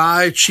 Because you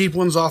buy cheap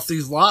ones off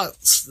these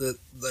lots that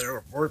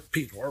they're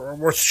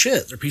worth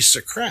shit. They're pieces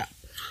of crap.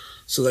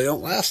 So they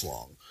don't last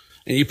long.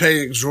 And you pay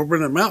an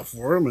exorbitant amount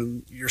for them,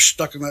 and you're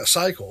stuck in that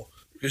cycle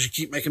because you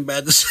keep making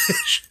bad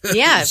decisions.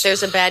 Yeah, if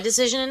there's a bad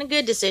decision and a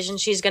good decision,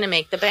 she's going to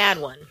make the bad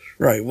one.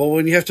 Right. Well,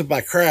 when you have to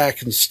buy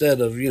crack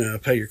instead of,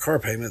 pay your car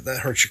payment, that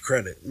hurts your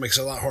credit. It makes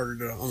it a lot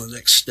harder on the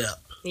next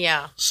step.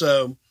 Yeah.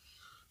 So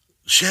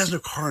she has no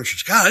car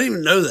insurance. God, I didn't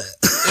even know that.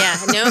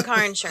 Yeah, no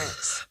car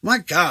insurance. My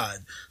God.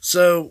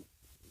 So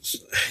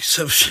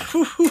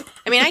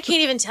I mean, I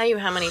can't even tell you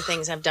how many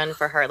things I've done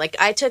for her. Like,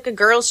 I took a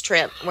girls'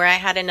 trip where I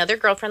had another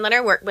girlfriend that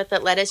I worked with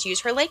that let us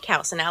use her lake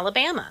house in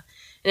Alabama.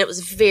 And it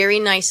was very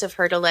nice of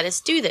her to let us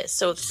do this.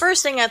 So the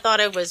first thing I thought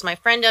of was my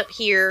friend up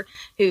here,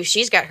 who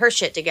she's got her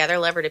shit together,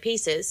 love her to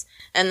pieces.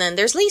 And then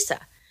there's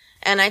Lisa.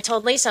 And I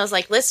told Lisa, I was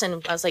like,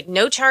 listen,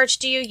 no charge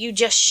to you. You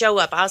just show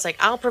up. I was like,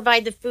 I'll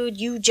provide the food.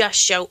 You just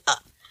show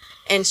up.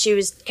 And she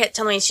kept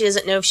telling me she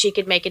doesn't know if she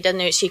could make it, doesn't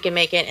know if she can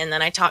make it. And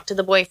then I talked to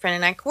the boyfriend,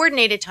 and I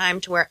coordinated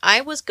time to where I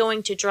was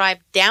going to drive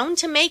down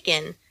to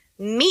Macon,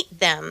 meet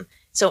them,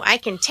 so I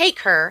can take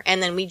her,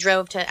 and then we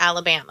drove to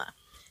Alabama.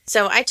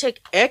 So I took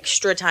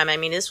extra time. I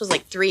mean, this was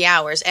like 3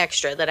 hours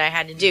extra that I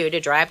had to do to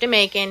drive to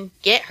Macon,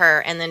 get her,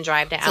 and then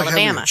drive to Alabama.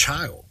 Like having a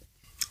child.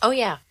 Oh,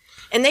 yeah.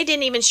 And they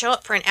didn't even show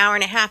up for an hour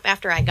and a half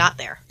after I got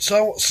there.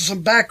 So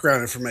some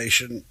background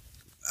information.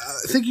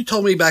 I think you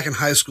told me back in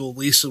high school,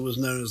 Lisa was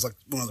known as like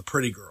one of the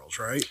pretty girls,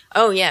 right?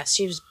 Oh, yes.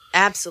 She was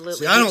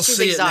absolutely. See, I don't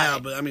see exotic. It now,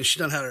 but I mean, she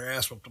done had her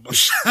ass whooped a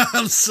bunch of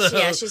times. So.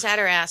 Yeah, she's had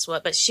her ass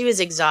whooped, but she was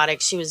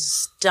exotic. She was a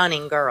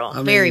stunning girl.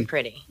 Very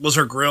pretty. Was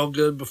her grill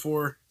good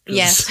before?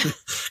 Yes.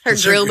 Her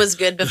grill was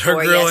good before.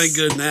 Her grill ain't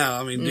good now.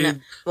 I mean, dude.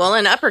 No. Well,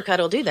 an uppercut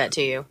will do that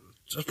to you.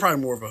 It's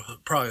probably more of a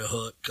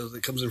hook because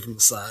it comes in from the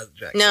side.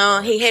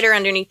 No, he hit her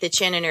underneath the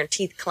chin and her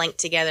teeth clanked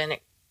together and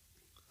it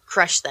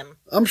crushed them.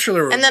 I'm sure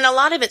there were. And then a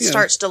lot of it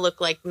starts to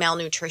look like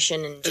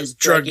malnutrition and just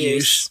drug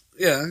use.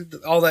 Yeah,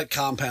 all that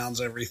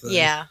compounds everything.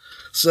 Yeah.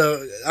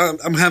 So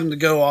I'm having to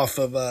go off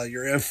of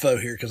your info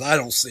here because I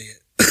don't see it.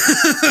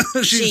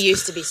 She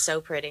used to be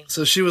so pretty.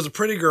 So she was a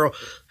pretty girl.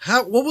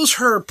 What was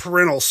her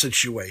parental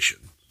situation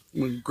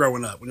when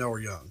growing up, when y'all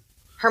were young?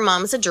 Her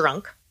mom's a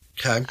drunk.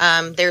 Okay.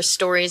 There's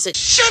stories that...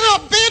 Shut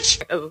up,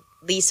 bitch! Oh,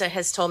 Lisa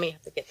has told me... I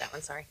have to get that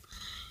one, sorry.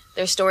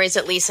 There's stories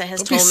that Lisa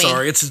has Don't told be me.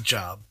 sorry, it's his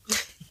job.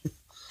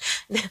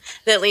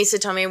 That Lisa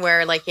told me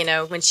where, like,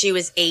 when she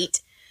was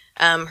 8,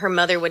 her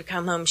mother would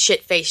come home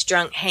shit-faced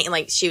drunk,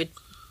 she would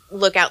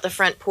look out the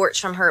front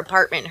porch from her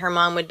apartment. Her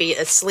mom would be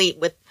asleep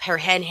with her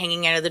head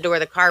hanging out of the door of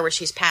the car where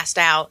she's passed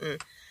out,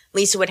 and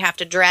Lisa would have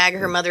to drag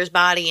her mother's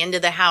body into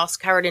the house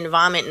covered in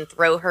vomit and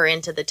throw her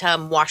into the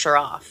tub and wash her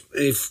off.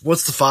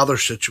 What's the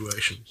father's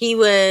situation? He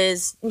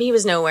was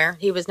nowhere.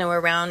 He was nowhere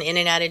around, in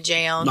and out of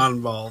jail. Not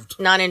involved.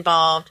 Not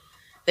involved.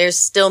 There's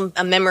still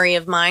a memory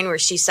of mine where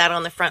she sat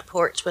on the front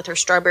porch with her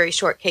strawberry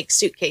shortcake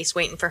suitcase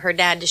waiting for her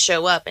dad to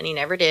show up, and he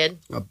never did.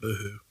 Oh,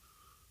 boo-hoo.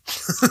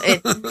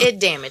 It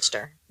damaged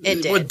her.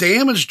 It did. What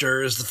damaged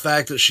her is the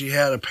fact that she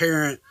had a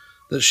parent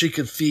that she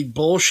could feed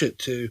bullshit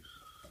to.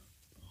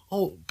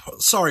 Oh,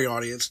 sorry,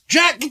 audience.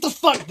 Jack, get the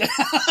fuck down.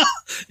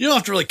 You don't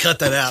have to really cut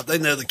that out. They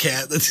know the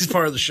cat. That's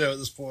part of the show at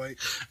this point.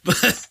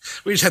 But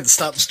we just had to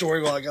stop the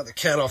story while I got the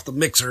cat off the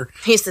mixer.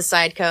 He's the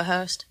side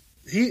co-host.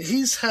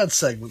 He's had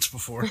segments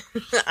before.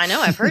 I know,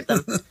 I've heard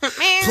them.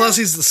 Plus,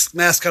 he's the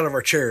mascot of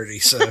our charity,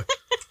 so.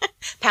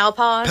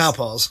 Palpaws.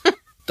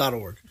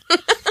 Palpaws.org.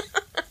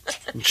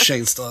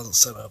 Shane still hasn't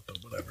set up, but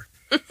whatever.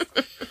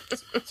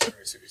 It's a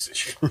very serious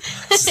issue.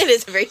 It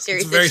is a very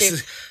serious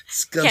issue.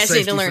 Cats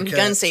need to learn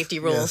gun safety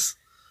rules.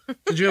 Yes.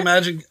 Could you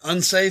imagine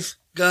unsafe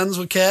guns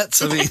with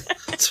cats? I mean,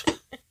 it's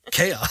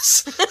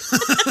chaos.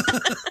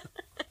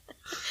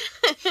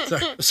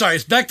 Sorry,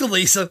 it's back to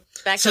Lisa.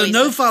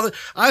 No father.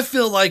 I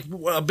feel like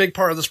a big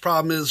part of this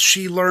problem is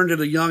she learned at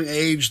a young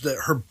age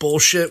that her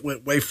bullshit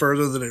went way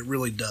further than it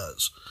really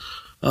does.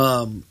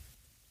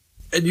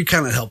 And you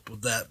kind of helped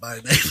with that by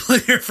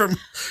enabling her from,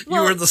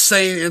 you were the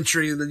same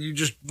entry and then you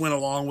just went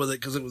along with it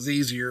because it was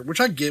easier,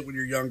 which I get when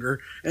you're younger.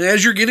 And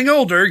as you're getting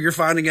older, you're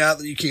finding out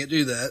that you can't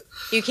do that.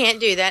 You can't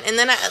do that. And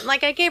then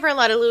I gave her a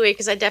lot of leeway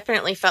because I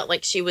definitely felt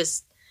like she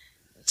was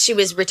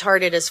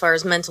retarded as far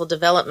as mental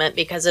development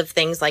because of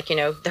things like,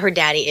 her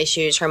daddy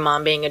issues, her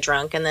mom being a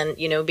drunk, and then,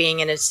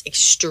 being in an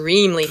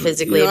extremely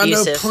physically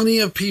abusive. I know plenty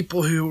of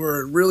people who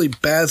were in really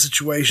bad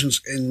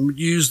situations and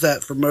use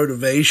that for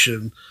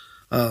motivation.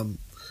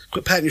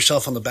 Quit patting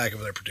yourself on the back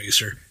of their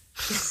producer.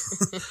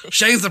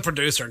 Shane's the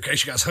producer, in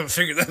case you guys haven't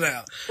figured that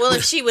out. Well,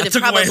 if she would have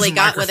probably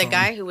got with a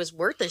guy who was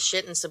worth the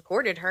shit and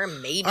supported her,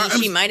 maybe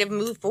she might have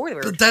moved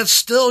forward. But that's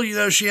still,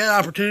 she had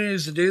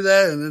opportunities to do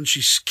that, and then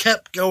she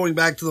kept going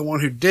back to the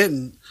one who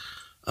didn't.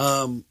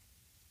 I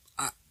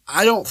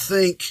don't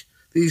think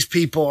these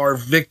people are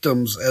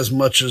victims as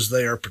much as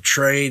they are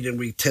portrayed, and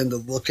we tend to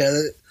look at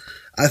it.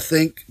 I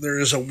think there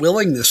is a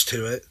willingness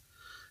to it.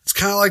 It's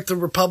kind of like the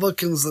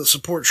Republicans that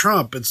support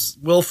Trump. It's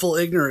willful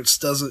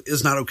ignorance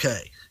is not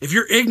okay. If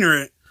you're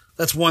ignorant,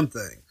 that's one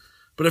thing.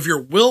 But if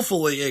you're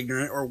willfully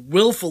ignorant or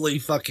willfully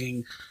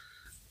fucking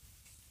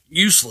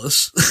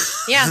useless,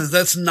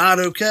 that's not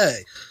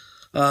okay.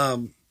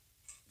 So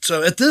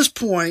at this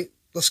point,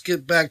 let's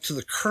get back to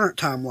the current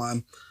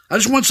timeline. I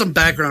just want some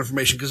background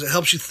information because it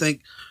helps you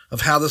think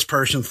of how this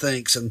person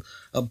thinks. And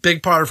a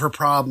big part of her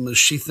problem is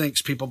she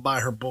thinks people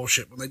buy her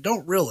bullshit when they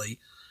don't really.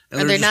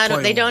 And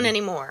they don't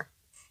anymore.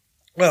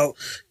 Well,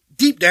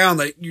 deep down,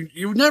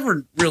 you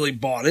never really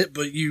bought it,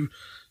 but you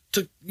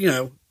took,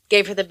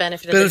 gave her the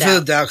benefit of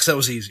the doubt. Because that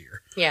was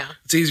easier. Yeah.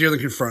 It's easier than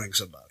confronting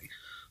somebody.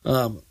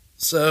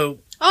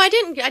 I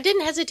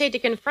didn't hesitate to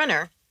confront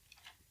her.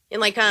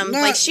 And like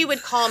she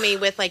would call me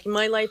with like,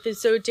 my life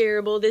is so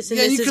terrible, this and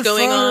this is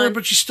going on. Her,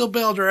 but you still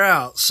bailed her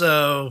out.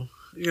 So,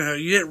 you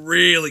didn't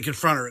really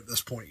confront her at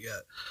this point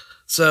yet.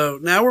 So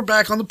now we're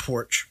back on the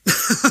porch.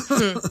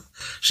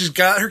 She's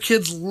got her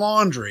kids'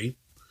 laundry.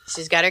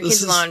 She's got her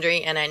kids'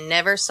 laundry, and I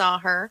never saw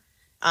her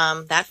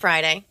that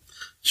Friday.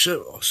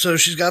 So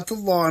she's got the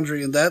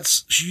laundry, and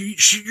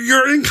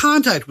you're in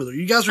contact with her.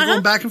 You guys are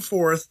going back and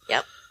forth.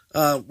 Yep.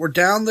 We're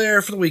down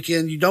there for the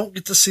weekend. You don't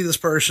get to see this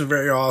person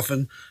very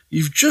often.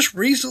 You've just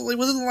recently,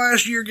 within the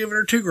last year, given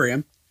her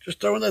 $2,000.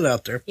 Just throwing that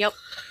out there. Yep.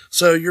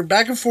 So you're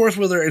back and forth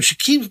with her, and she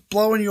keeps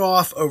blowing you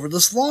off over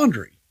this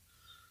laundry.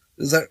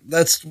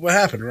 That's what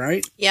happened,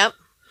 right? Yep.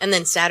 And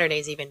then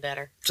Saturday's even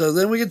better. So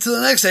then we get to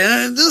the next day.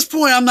 And at this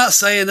point, I'm not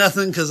saying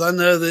nothing because I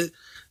know that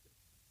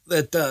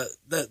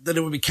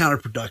it would be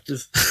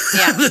counterproductive.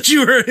 Yeah. That you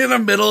were in the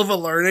middle of a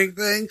learning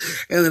thing.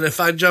 And that if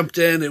I jumped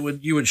in,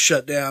 you would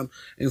shut down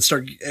and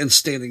start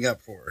standing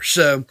up for her.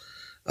 So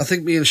I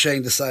think me and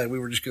Shane decided we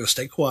were just going to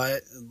stay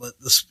quiet and let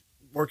this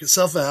work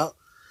itself out.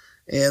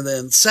 And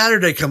then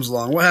Saturday comes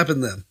along. What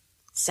happened then?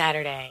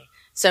 Saturday.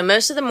 So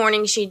most of the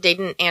morning she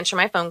didn't answer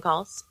my phone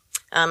calls.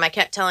 I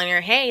kept telling her,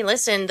 hey,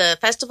 listen, the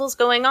festival's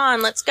going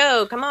on. Let's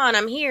go. Come on.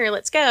 I'm here.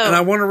 Let's go. And I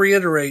want to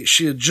reiterate,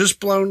 she had just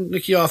blown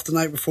Nikki off the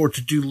night before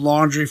to do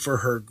laundry for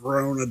her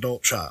grown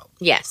adult child.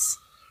 Yes.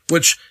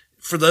 Which,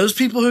 for those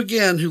people who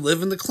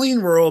live in the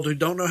clean world, who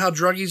don't know how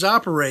druggies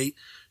operate,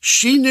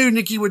 she knew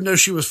Nikki would know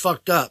she was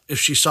fucked up if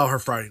she saw her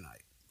Friday night.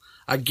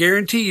 I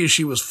guarantee you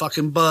she was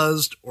fucking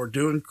buzzed or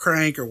doing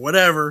crank or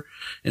whatever,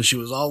 and she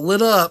was all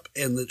lit up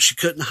and that she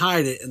couldn't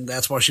hide it, and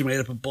that's why she made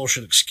up a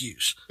bullshit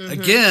excuse. Mm-hmm.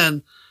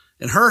 Again,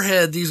 in her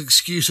head, these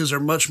excuses are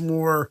much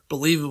more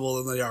believable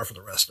than they are for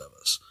the rest of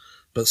us.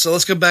 But so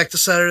let's go back to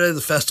Saturday.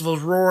 The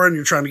festival's roaring.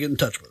 You're trying to get in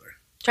touch with her.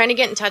 Trying to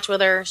get in touch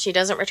with her. She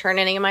doesn't return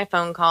any of my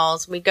phone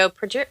calls. We go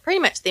pretty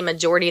much the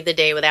majority of the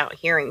day without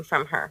hearing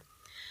from her.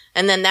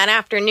 And then that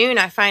afternoon,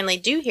 I finally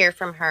do hear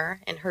from her.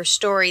 And her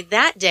story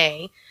that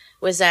day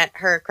was that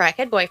her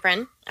crackhead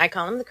boyfriend, I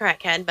call him the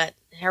crackhead, but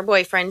her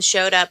boyfriend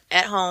showed up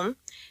at home.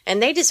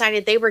 And they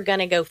decided they were going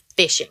to go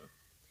fishing.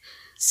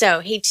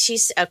 So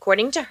she's,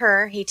 according to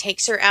her, he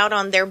takes her out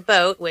on their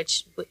boat,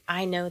 which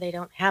I know they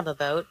don't have a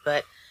boat,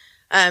 but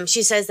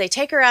she says they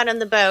take her out on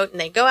the boat and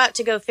they go out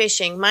to go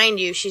fishing. Mind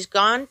you, she's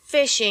gone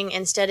fishing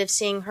instead of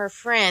seeing her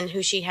friend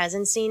who she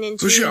hasn't seen in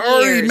 2 years. Who she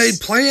already made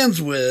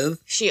plans with.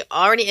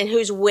 And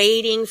who's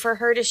waiting for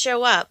her to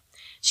show up.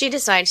 She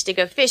decides to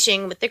go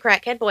fishing with the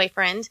crackhead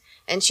boyfriend,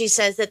 and she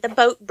says that the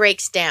boat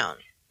breaks down.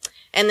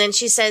 And then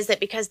she says that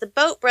because the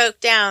boat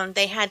broke down,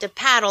 they had to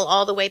paddle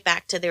all the way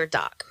back to their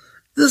dock.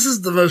 This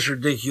is the most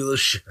ridiculous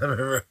shit I've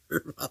ever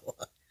heard in my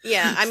life.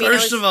 Yeah, I mean,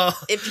 first of all,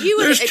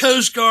 there's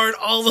Coast Guard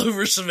all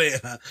over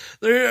Savannah.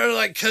 There are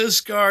like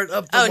Coast Guard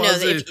up the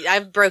wazoo.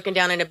 I've broken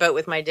down in a boat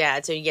with my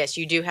dad, so yes,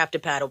 you do have to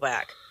paddle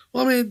back.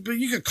 Well, I mean, but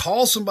you could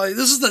call somebody.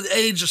 This is the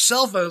age of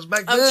cell phones.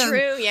 Back then, oh,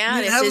 true, yeah,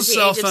 you didn't this have is a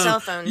the age of cell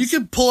phones. You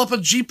could pull up a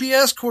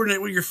GPS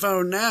coordinate with your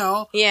phone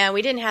now. Yeah,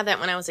 we didn't have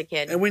that when I was a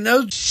kid. And we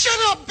know, Shut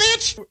up,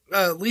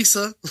 bitch!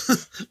 Lisa.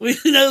 We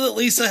know that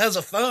Lisa has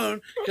a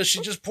phone because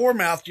she just poor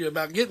mouthed you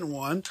about getting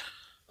one.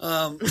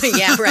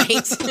 Yeah,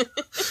 right.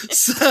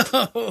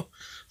 So,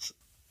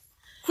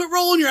 quit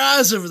rolling your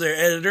eyes over there,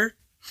 editor.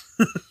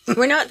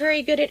 We're not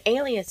very good at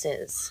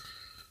aliases.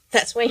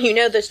 That's when you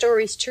know the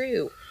story's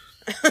true.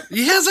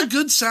 He has a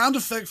good sound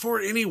effect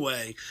for it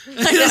anyway. He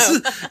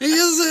doesn't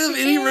have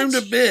any room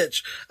to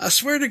bitch. I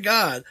swear to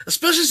God.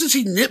 Especially since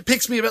he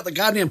nitpicks me about the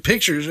goddamn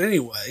pictures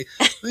anyway.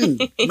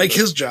 Make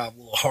his job a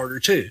little harder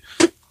too.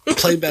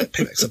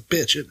 Playback's a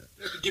bitch, isn't it?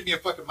 You have to give me a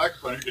fucking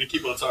microphone. You're going to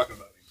keep on talking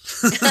about me.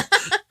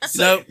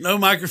 No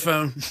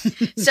microphone.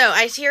 So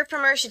I hear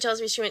from her. She tells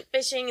me she went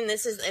fishing, and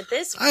this is at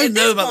this. I at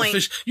know this about point, the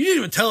fish. You didn't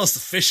even tell us the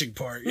fishing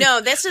part.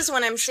 No, this is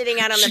when I'm sitting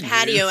out on the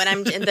patio, and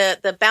I'm in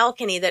the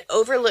balcony that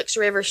overlooks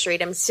River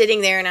Street. I'm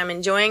sitting there, and I'm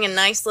enjoying a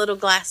nice little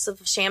glass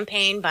of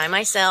champagne by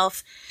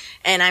myself,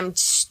 and I'm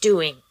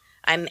stewing.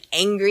 I'm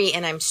angry,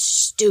 and I'm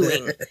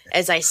stewing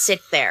as I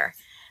sit there.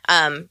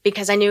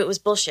 Because I knew it was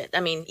bullshit.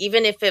 I mean,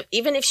 even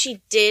if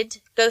she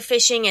did go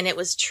fishing and it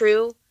was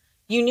true,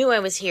 you knew I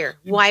was here.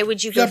 Why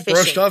would you go fishing?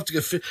 Brushed off to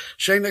go fish.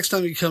 Shane, next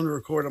time you come to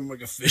record, I'm going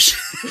to go fishing.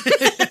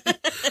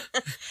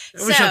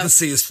 I wish I could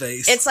see his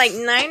face. It's like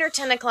 9 or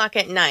 10 o'clock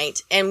at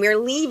night, and we're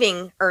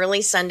leaving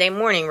early Sunday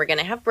morning. We're going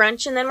to have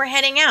brunch, and then we're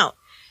heading out.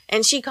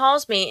 And she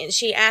calls me, and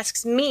she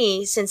asks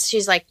me, since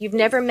she's like, you've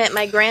never met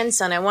my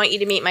grandson, I want you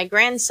to meet my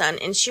grandson.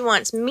 And she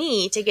wants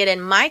me to get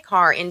in my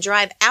car and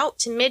drive out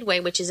to Midway,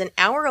 which is an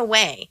hour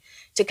away,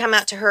 to come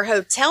out to her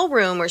hotel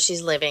room where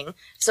she's living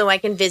so I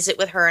can visit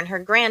with her and her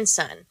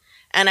grandson.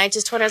 And I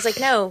just told her, I was like,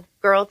 no,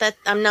 girl,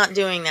 I'm not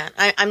doing that.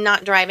 I'm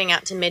not driving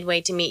out to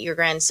Midway to meet your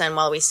grandson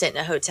while we sit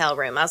in a hotel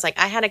room. I was like,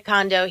 I had a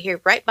condo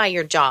here right by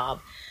your job.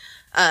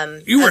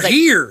 You were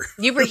here.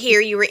 You were here.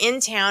 You were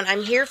in town.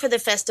 I'm here for the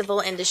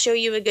festival and to show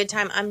you a good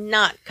time. I'm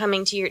not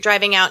coming to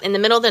driving out in the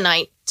middle of the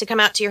night to come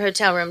out to your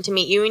hotel room to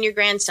meet you and your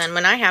grandson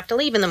when I have to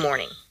leave in the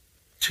morning.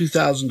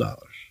 $2,000.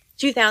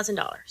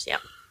 $2,000. Yeah.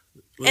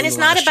 And it's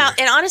not about,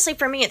 and honestly,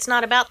 for me, it's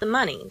not about the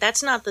money.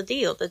 That's not the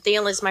deal. The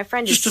deal is my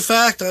friend just a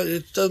fact.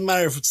 It doesn't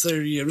matter if it's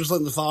there. I'm just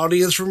letting the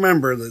audience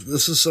remember that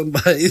this is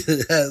somebody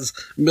that has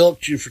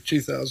milked you for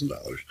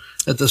 $2,000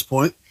 at this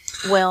point.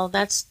 Well,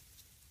 that's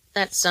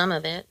some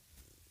of it.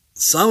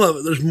 Some of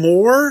it. There's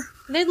more.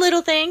 There's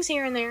little things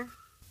here and there.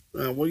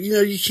 Well,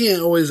 you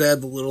can't always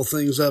add the little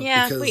things up.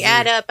 Yeah, because we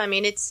add up. I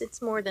mean,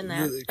 it's more than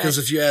that. Because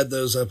if you add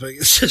those up,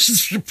 it's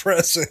just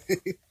depressing.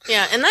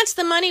 Yeah, and that's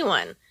the money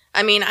one.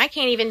 I mean, I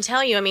can't even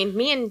tell you. I mean,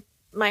 me and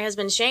my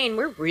husband Shane,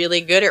 we're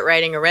really good at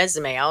writing a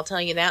resume. I'll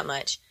tell you that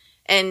much.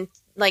 And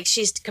like,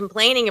 she's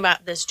complaining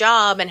about this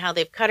job and how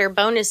they've cut her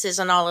bonuses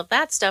and all of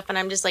that stuff. And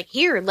I'm just like,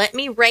 here, let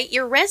me write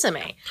your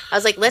resume. I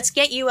was like, let's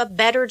get you a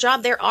better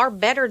job. There are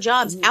better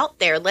jobs out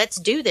there. Let's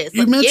do this.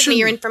 Give me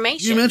your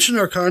information. You mentioned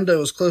our condo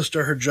was close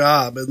to her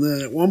job. And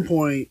then at one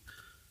point,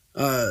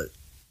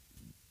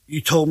 you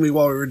told me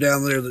while we were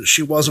down there that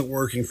she wasn't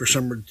working for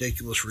some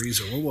ridiculous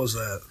reason. What was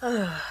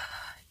that?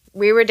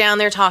 We were down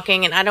there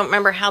talking, and I don't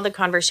remember how the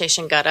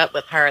conversation got up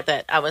with her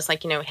that I was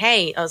like,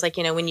 hey, I was like,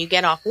 when you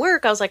get off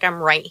work, I was like, I'm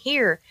right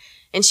here.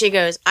 And she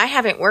goes, I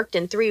haven't worked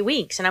in 3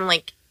 weeks. And I'm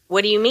like,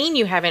 what do you mean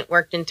you haven't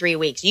worked in 3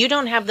 weeks? You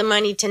don't have the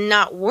money to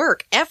not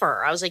work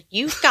ever. I was like,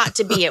 you've got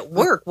to be at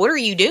work. What are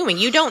you doing?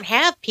 You don't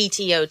have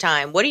PTO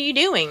time. What are you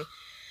doing?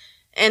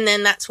 And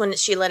then that's when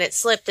she let it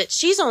slip that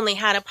she's only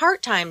had a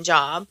part-time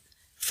job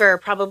for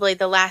probably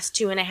the last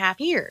 2.5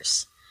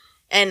 years.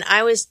 And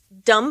I was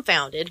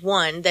dumbfounded,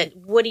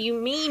 what do you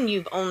mean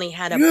you've only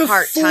had a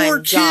part-time job? You have 4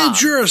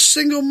 kids, you're a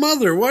single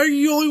mother. Why are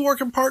you only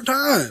working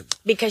part-time?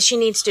 Because she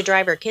needs to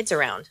drive her kids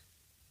around.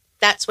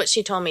 That's what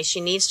she told me.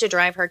 She needs to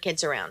drive her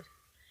kids around.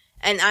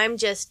 And I'm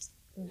just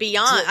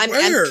beyond,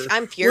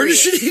 I'm furious. Where does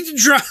she need to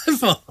drive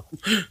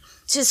them?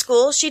 to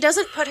school. She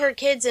doesn't put her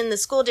kids in the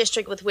school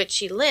district with which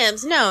she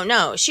lives.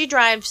 No. She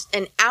drives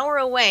an hour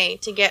away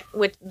to get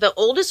with the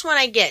oldest one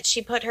I get.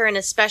 She put her in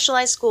a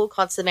specialized school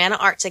called Savannah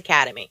Arts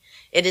Academy.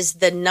 It is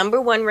the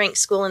 #1 ranked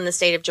school in the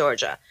state of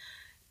Georgia.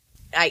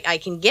 I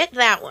can get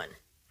that one.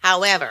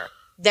 However,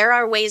 there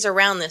are ways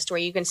around this to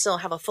where you can still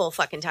have a full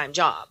fucking time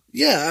job.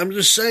 Yeah, I'm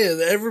just saying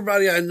that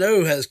everybody I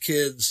know has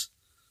kids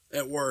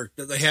at work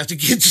that they have to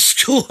get to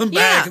school and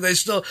back, and they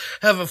still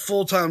have a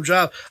full-time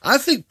job. I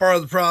think part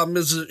of the problem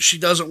is that she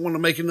doesn't want to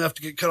make enough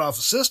to get cut off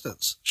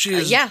assistance.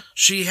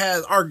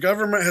 Our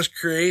government has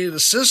created a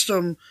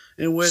system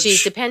in which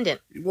she's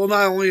dependent. Well,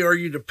 not only are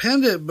you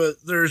dependent, but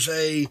there's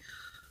a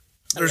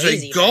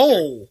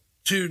goal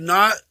to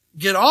not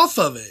get off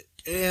of it.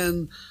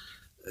 And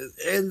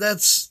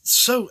that's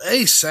so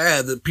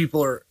sad that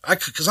people are,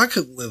 cause I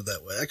couldn't live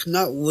that way. I could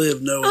not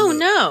live knowing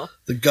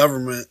the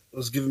government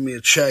was giving me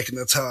a check and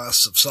that's how I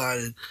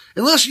subsided.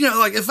 Unless,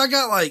 like if I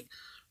got like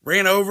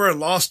ran over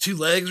and lost 2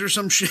 legs or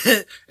some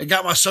shit and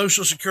got my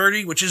Social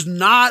Security, which is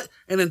not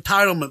an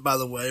entitlement, by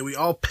the way. We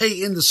all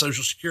pay into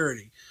Social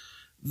Security.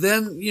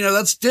 Then,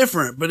 that's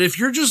different. But if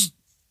you're just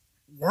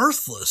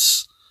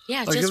worthless,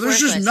 like if there's worthless.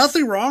 just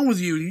nothing wrong with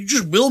you, you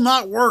just will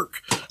not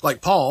work,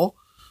 like Paul,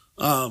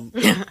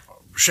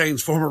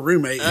 Shane's former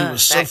roommate, who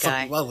was so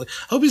fucking lovely.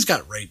 Hope he's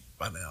got raped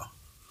by now.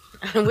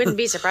 I wouldn't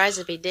be surprised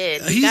if he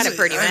did. He's got a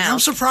pretty mouth. I'm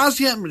surprised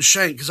he hasn't been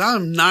shanked because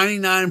I'm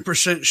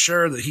 99%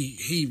 sure that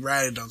he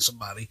ratted on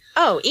somebody.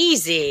 Oh,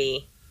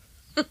 easy.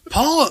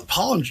 Paul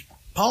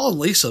and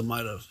Lisa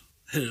might have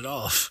hit it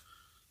off.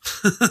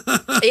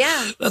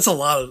 Yeah, that's a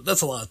lot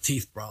of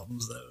teeth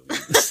problems though.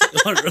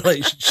 In a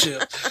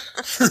relationship,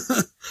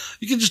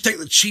 you can just take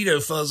the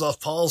Cheeto fuzz off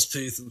Paul's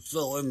tooth and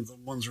fill in the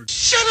ones where.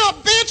 Shut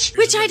up, bitch!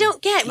 Which I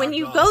don't get. When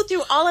you go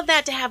through all of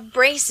that to have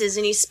braces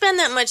and you spend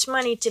that much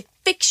money to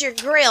fix your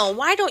grill,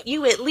 why don't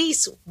you at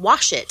least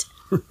wash it?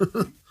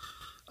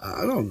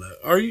 I don't know.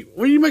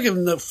 What are you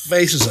making the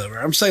faces over?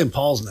 I'm saying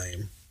Paul's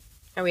name.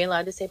 Are we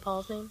allowed to say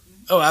Paul's name?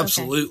 Oh,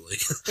 absolutely.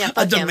 Okay. Yeah,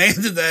 I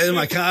demanded that in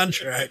my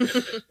contract.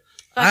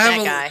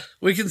 That guy.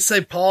 We can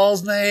say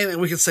Paul's name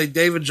and we can say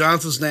David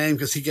Johnson's name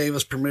because he gave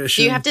us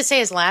permission. Do you have to say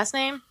his last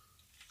name?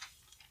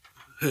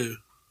 Who?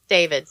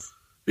 David's.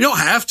 You don't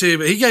have to,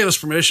 but he gave us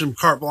permission,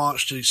 carte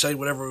blanche, to say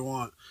whatever we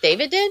want.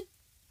 David did?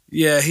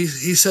 Yeah, he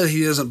said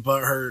he isn't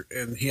butthurt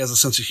and he has a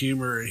sense of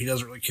humor and he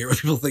doesn't really care what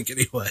people think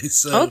anyway.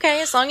 So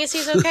okay, as long as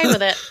he's okay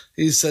with it.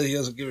 He said he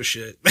doesn't give a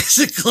shit,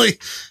 basically.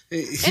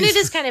 And it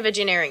is kind of a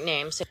generic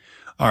name. So.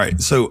 All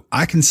right. So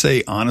I can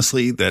say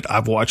honestly that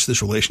I've watched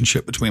this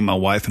relationship between my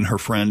wife and her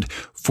friend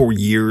for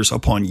years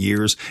upon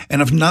years.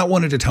 And I've not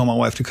wanted to tell my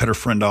wife to cut her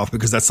friend off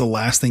because that's the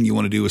last thing you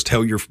want to do is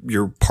tell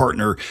your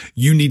partner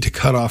you need to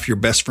cut off your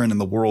best friend in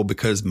the world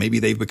because maybe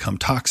they've become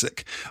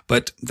toxic.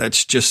 But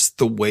that's just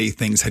the way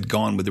things had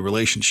gone with the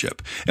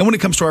relationship. And when it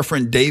comes to our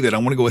friend David, I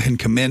want to go ahead and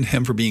commend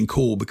him for being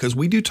cool because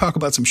we do talk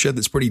about some shit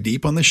that's pretty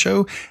deep on this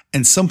show.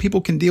 And some people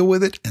can deal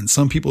with it and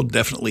some people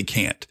definitely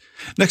can't.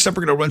 Next up,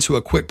 we're going to run to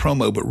a quick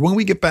promo, but when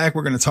we get back,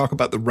 we're going to talk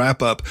about the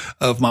wrap up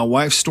of my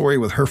wife's story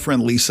with her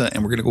friend Lisa,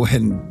 and we're going to go ahead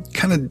and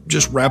kind of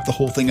just wrap the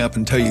whole thing up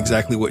and tell you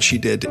exactly what she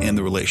did to end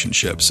the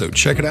relationship. So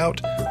check it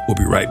out. We'll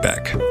be right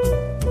back.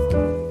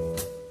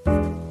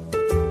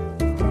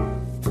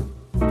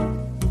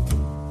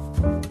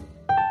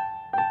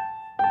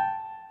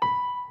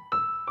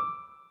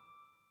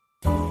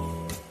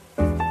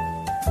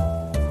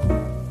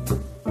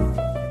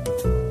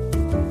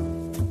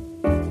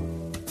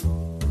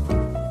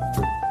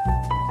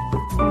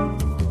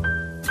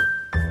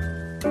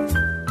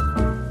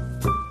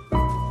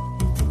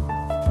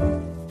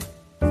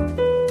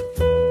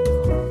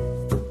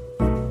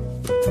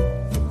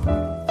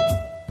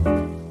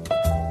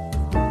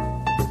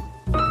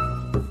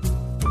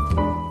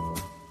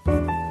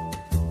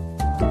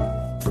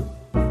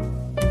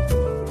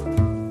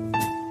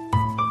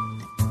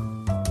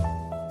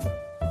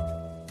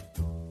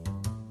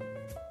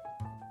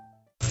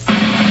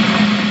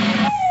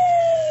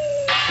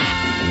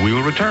 We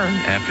will return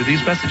after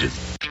these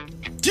messages.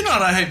 Do you know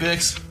what I hate,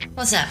 Bix?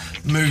 What's that?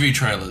 Movie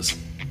trailers.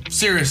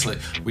 Seriously,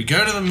 we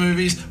go to the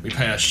movies, we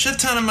pay a shit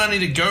ton of money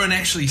to go and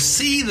actually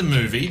see the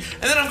movie,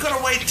 and then I've got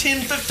to wait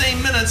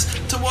 10-15 minutes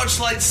to watch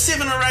like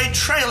 7 or 8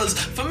 trailers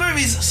for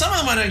movies. Some of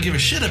them I don't give a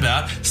shit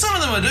about, some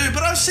of them I do,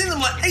 but I've seen them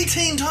like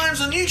 18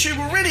 times on YouTube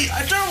already.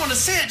 I don't want to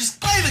see it,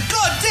 just play the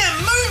goddamn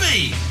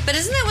movie! But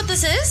isn't that what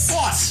this is?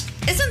 What?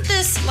 Isn't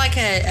this like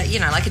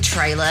a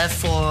trailer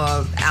for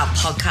our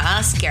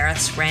podcast,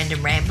 Gareth's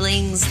Random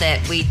Ramblings,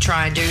 that we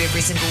try and do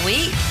every single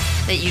week,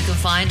 that you can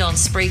find on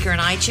Spreaker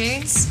and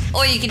iTunes,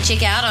 or you can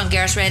check out on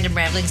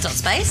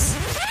garethsrandomramblings.space?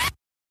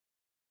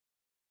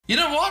 You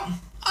know what?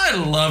 I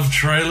love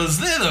trailers,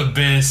 they're the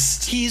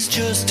best. He's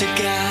just a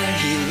guy,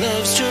 he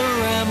loves to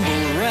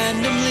ramble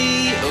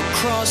randomly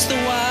across the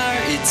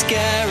wire. It's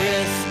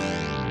Gareth.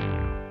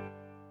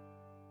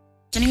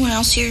 Is anyone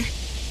else here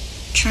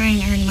trying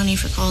to earn money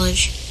for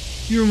college?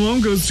 Your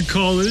mom goes to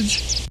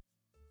college.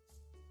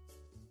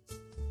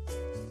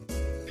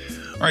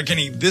 All right,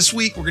 Kenny, this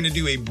week we're going to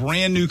do a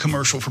brand new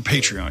commercial for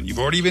Patreon. You've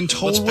already been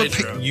told what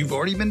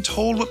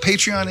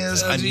Patreon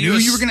is. I knew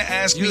you were going to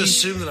ask me. You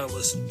assume that I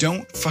listen.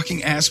 Don't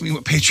fucking ask me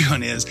what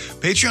Patreon is.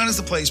 Patreon is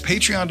the place,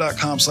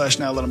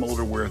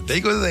 patreon.com/nowthatimolder, where if they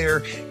go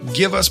there,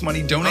 give us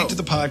money, donate to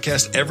the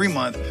podcast every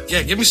month.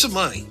 Yeah, give me some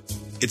money.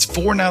 It's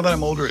for Now That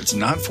I'm Older. It's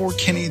not for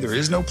Kenny. There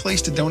is no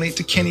place to donate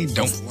to Kenny.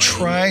 Don't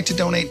try to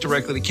donate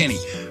directly to Kenny.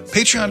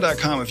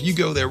 Patreon.com, if you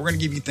go there, we're going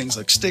to give you things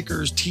like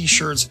stickers,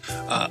 t-shirts,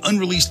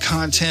 unreleased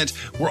content.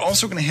 We're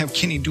also going to have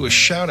Kenny do a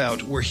shout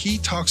out where he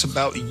talks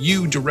about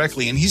you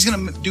directly, and he's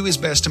going to do his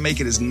best to make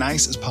it as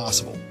nice as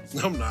possible.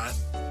 No, I'm not.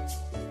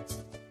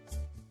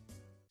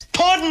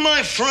 Pardon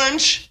my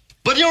French,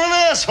 but you're an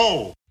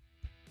asshole.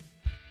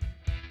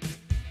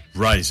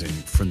 Rising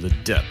from the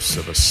depths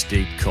of a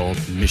state called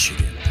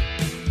Michigan,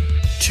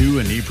 two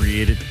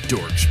inebriated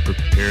dorks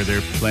prepare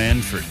their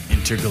plan for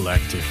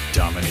intergalactic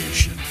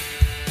domination.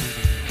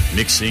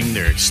 Mixing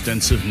their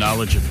extensive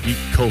knowledge of geek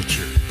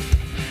culture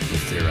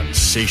with their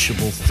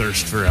insatiable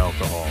thirst for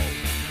alcohol,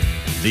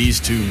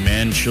 these two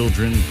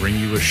man-children bring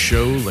you a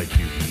show like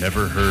you've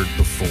never heard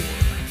before.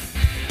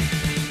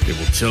 They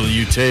will tell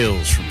you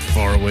tales from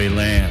faraway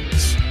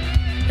lands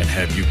and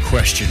have you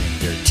questioning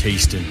their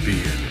taste in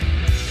beer.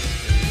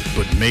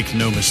 But make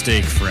no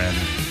mistake, friend,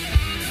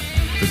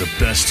 for the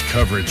best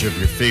coverage of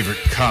your favorite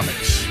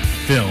comics,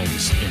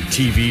 films, and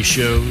TV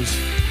shows,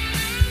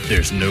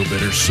 there's no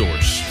better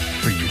source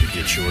for you to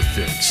get your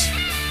fix.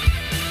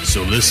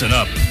 So listen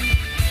up,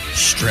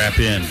 strap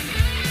in,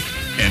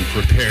 and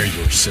prepare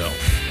yourself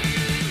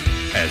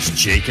as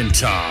Jake and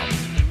Tom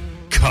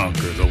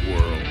conquer the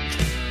world.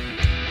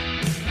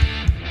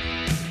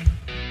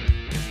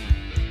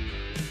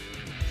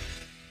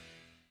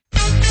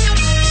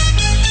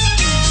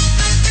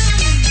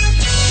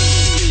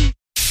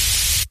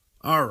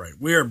 All right,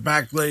 we are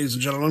back, ladies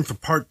and gentlemen, for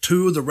part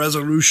 2 of the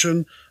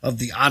resolution of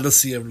the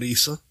Odyssey of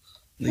Lisa,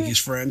 Nikki's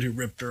friend who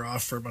ripped her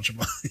off for a bunch of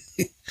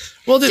money.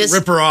 Well, didn't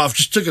rip her off,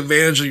 just took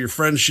advantage of your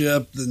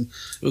friendship. And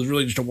it was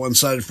really just a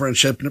one-sided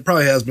friendship, and it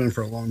probably has been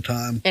for a long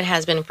time. It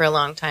has been for a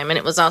long time, and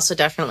it was also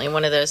definitely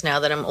one of those now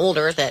that I'm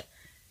older,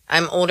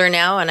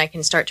 now, and I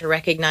can start to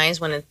recognize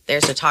when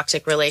there's a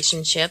toxic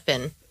relationship,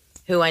 and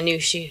who I knew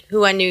she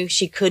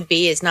could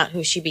be is not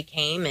who she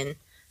became, and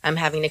I'm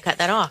having to cut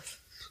that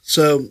off.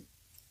 So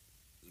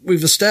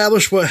we've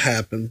established what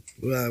happened.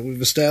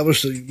 We've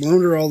established that you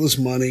loaned her all this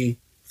money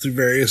through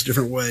various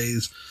different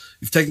ways.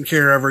 You've taken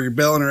care of her. You're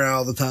bailing her out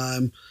all the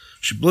time.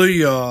 She blew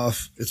you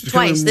off. It's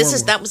twice.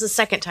 That was the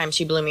second time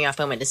she blew me off.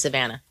 I went to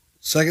Savannah.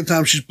 Second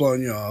time she's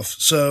blown you off.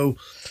 So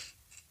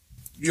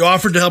you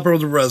offered to help her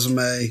with a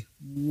resume.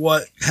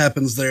 What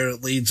happens there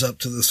that leads up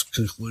to this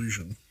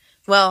conclusion?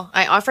 Well,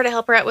 I offered to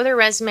help her out with her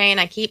resume, and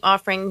I keep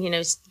offering,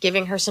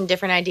 giving her some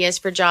different ideas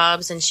for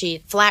jobs, and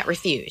she flat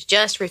refused,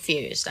 just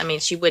refused. I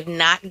mean, she would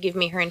not give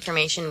me her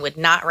information, would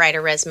not write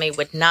a resume,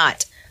 would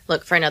not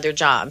look for another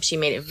job. She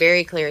made it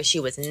very clear she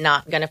was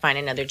not going to find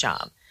another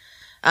job.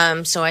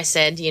 So I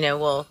said,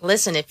 well,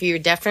 listen, if you're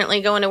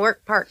definitely going to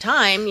work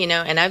part-time,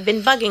 and I've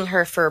been bugging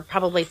her for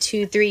probably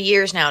 2-3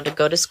 years now to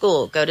go to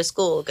school.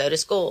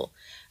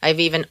 I've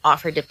even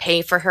offered to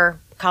pay for her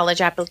college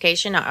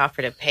application. I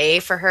offered to pay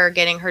for her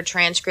getting her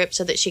transcript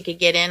so that she could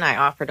get in. I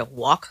offered to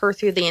walk her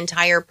through the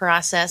entire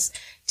process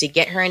to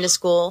get her into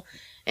school.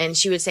 And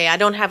she would say, I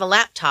don't have a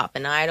laptop.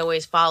 And I'd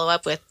always follow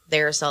up with,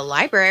 there's a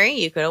library.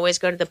 You could always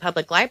go to the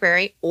public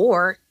library,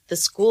 or the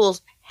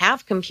schools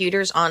have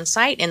computers on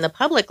site in the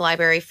public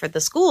library for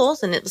the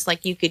schools. And it was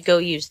like, you could go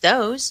use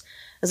those.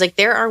 I was like,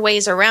 there are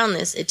ways around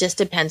this. It just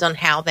depends on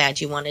how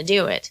bad you want to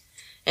do it.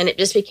 And it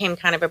just became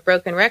kind of a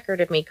broken record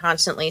of me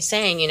constantly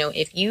saying,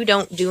 if you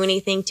don't do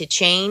anything to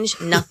change,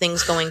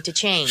 nothing's going to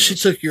change. She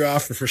took your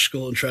offer for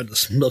school and tried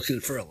to milk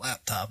it for a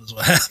laptop is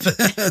what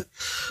happened.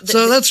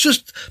 So that's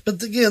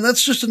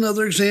just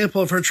another example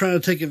of her trying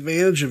to take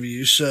advantage of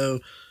you.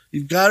 So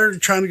you've got her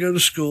trying to go to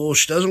school.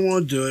 She doesn't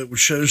want to do it, which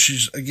shows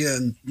she's,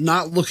 again,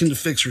 not looking to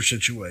fix her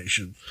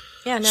situation.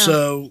 Yeah, no.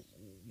 So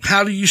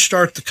how do you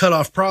start the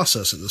cutoff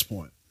process at this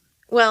point?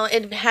 Well,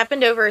 it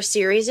happened over a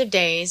series of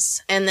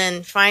days, and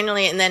then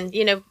finally,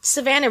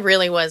 Savannah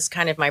really was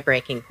kind of my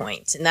breaking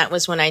point, and that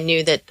was when I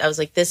knew that I was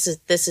like, this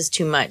is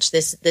too much.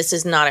 This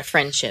is not a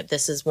friendship.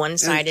 This is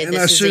one-sided. And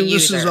this is a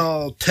user. This is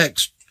all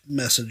text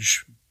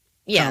message.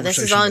 Yeah, this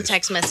is all in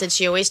text message.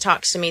 She always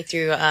talks to me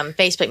through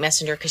Facebook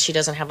Messenger because she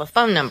doesn't have a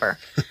phone number.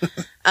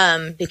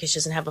 Because she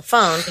doesn't have a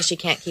phone because she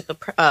can't keep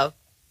a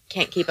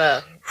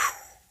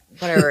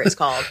whatever it's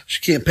called.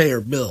 She can't pay her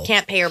bill.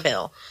 Can't pay her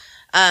bill.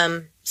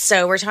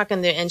 So we're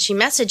talking, and she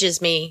messages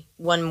me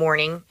one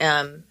morning,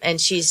 and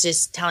she's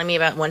just telling me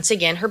about, once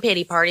again, her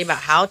pity party about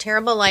how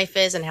terrible life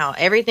is and how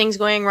everything's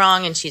going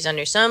wrong, and she's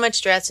under so much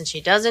stress, and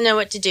she doesn't know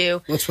what to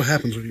do. That's what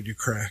happens when you do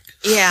crack.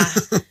 Yeah.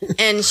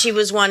 And she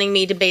was wanting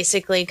me to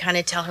basically kind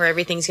of tell her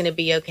everything's going to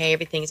be okay,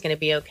 everything's going to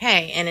be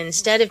okay. And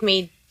instead of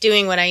me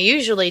doing what I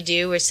usually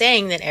do, or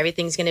saying that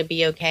everything's going to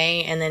be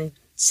okay, and then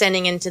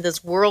sending into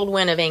this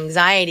whirlwind of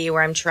anxiety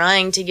where I'm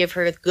trying to give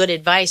her good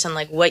advice on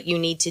like what you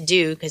need to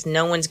do because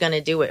no one's going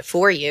to do it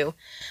for you.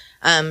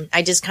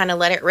 I just kind of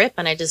let it rip,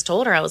 and I just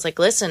told her, I was like,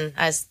 listen,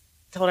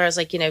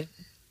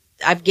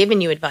 I've given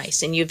you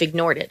advice and you've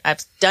ignored it.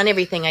 I've done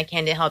everything I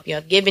can to help you.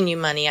 I've given you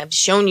money. I've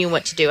shown you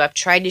what to do. I've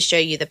tried to show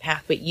you the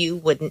path, but you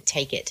wouldn't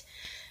take it.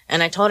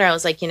 And I told her, I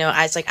was like,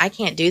 I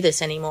can't do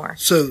this anymore.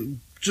 So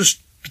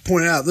just to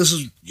point out,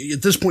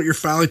 at this point, you're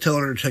finally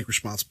telling her to take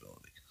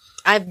responsibility.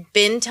 I've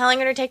been telling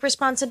her to take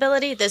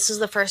responsibility. This is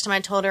the first time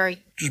I told her.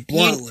 Just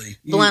bluntly.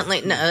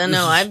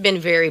 No, I've been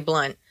very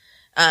blunt.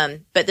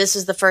 But this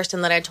is the first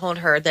time that I told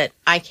her that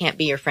I can't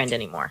be your friend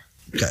anymore.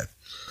 Okay.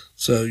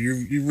 So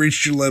you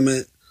reached your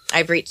limit.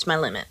 I've reached my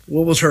limit.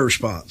 What was her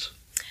response?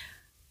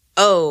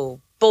 Oh,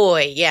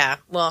 boy, yeah.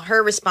 Well,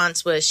 her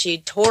response was she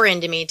tore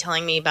into me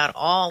telling me about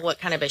what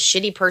kind of a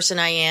shitty person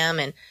I am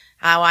and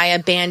how I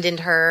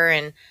abandoned her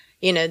and,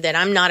 that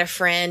I'm not a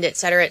friend, et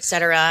cetera, et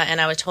cetera. And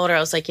I told her, I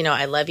was like,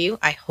 I love you.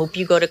 I hope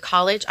you go to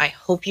college. I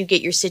hope you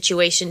get your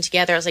situation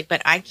together. I was like,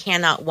 but I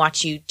cannot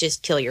watch you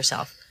just kill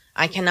yourself.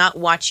 I cannot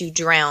watch you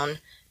drown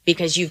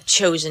because you've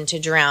chosen to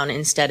drown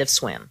instead of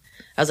swim.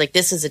 I was like,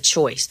 this is a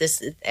choice.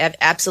 This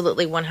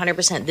absolutely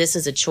 100%. This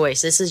is a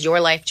choice. This is your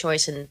life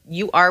choice. And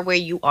you are where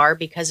you are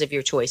because of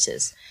your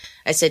choices.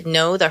 I said,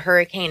 no, the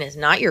hurricane is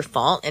not your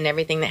fault. And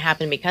everything that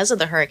happened because of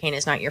the hurricane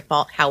is not your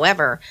fault.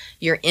 However,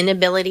 your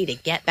inability to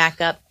get back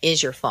up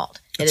is your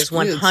fault. It is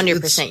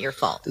 100% your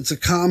fault. It's a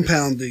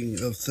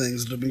compounding of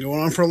things that have been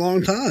going on for a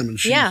long time. And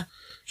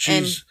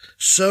she's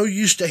so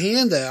used to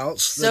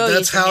handouts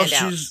that's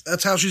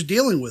how she's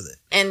dealing with it.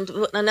 And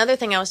another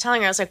thing I was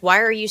telling her, I was like,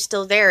 why are you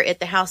still there at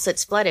the house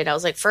that's flooded? I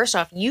was like, first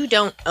off, you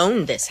don't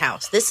own this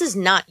house. This is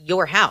not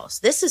your house.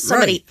 This is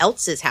somebody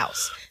else's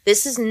house.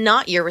 This is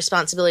not your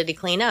responsibility to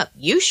clean up.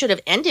 You should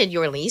have ended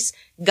your lease,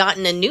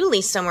 gotten a new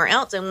lease somewhere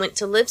else, and went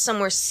to live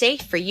somewhere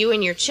safe for you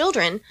and your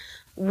children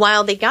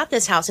while they got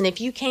this house. And if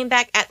you came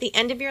back at the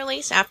end of your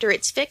lease after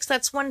it's fixed,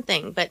 that's one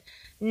thing. But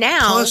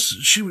now, plus,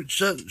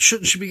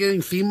 shouldn't she be getting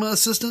FEMA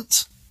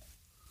assistance?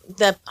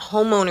 The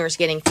homeowner's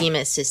getting FEMA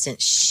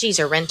assistance. She's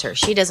a renter.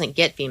 She doesn't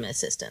get FEMA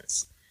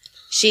assistance.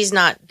 She's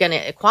not going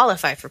to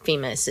qualify for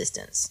FEMA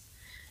assistance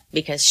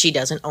because she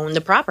doesn't own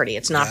the property.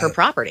 It's not her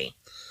property.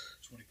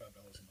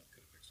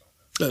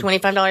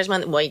 $25 a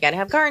month. Well, you got to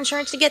have car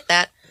insurance to get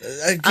that.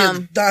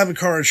 Not having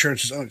car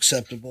insurance is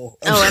unacceptable.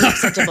 Oh,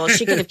 unacceptable.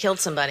 She could have killed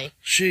somebody.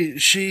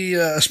 She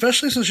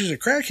especially since she's a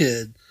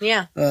crackhead.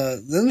 Yeah.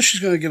 Then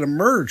she's going to get a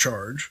murder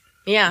charge.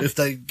 Yeah. If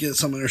they get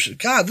someone there.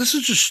 God, this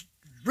is just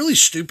really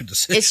stupid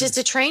decision. It's just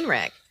a train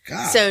wreck.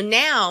 God. So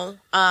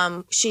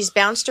now, she's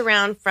bounced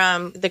around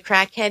from the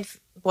crackhead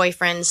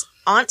boyfriend's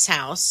aunt's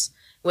house,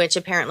 which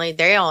apparently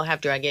they all have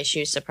drug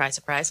issues. Surprise,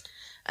 surprise.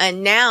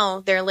 And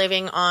now they're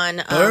living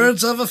on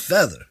birds of a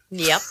feather.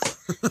 Yep.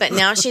 But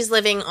now she's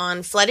living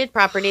on flooded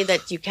property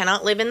that you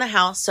cannot live in the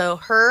house. So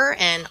her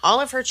and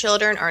all of her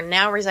children are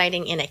now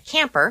residing in a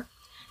camper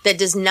that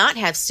does not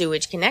have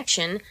sewage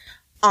connection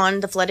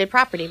on the flooded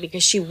property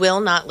because she will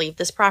not leave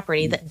this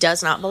property that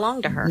does not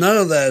belong to her. None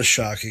of that is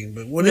shocking.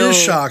 But what is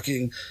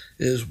shocking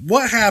is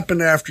what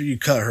happened after you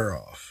cut her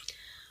off.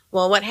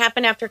 Well, what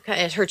happened after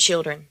her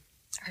children?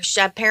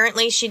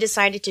 Apparently, she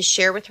decided to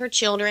share with her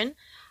children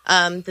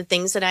the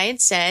things that I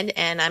had said,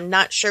 and I'm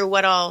not sure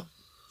what all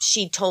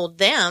she told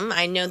them.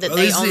 I know that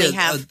they only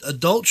have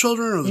adult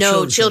children.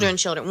 Or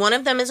children. One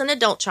of them is an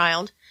adult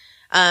child,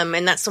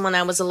 and that's the one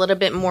I was a little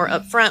bit more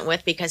upfront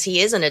with because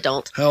he is an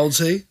adult. How old's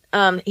he?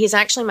 He's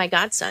actually my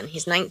godson.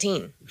 He's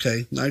 19.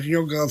 Okay,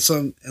 19-year-old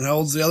godson. And how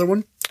old's the other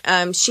one?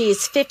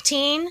 She's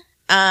 15.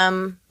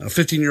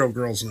 15-year-old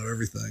girls know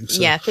everything.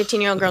 So. Yeah,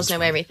 15-year-old girls know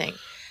everything.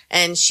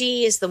 And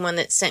she is the one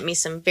that sent me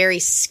some very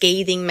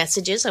scathing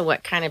messages of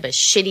what kind of a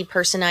shitty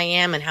person I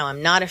am and how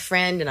I'm not a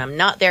friend and I'm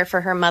not there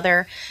for her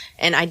mother.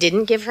 And I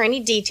didn't give her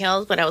any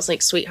details, but I was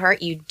like,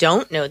 sweetheart, you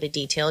don't know the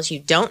details. You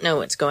don't know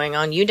what's going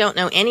on. You don't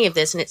know any of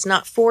this, and it's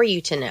not for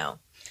you to know.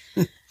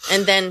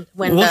 And then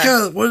when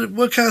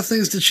what kind of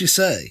things did she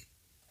say?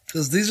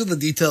 Because these are the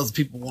details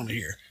people want to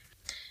hear.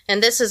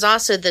 And this is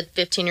also the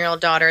 15-year-old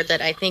daughter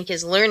that I think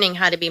is learning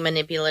how to be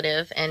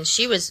manipulative, and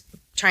she was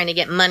trying to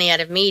get money out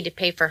of me to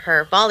pay for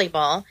her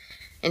volleyball,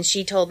 and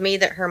she told me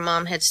that her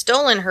mom had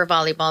stolen her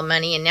volleyball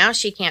money and now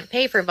she can't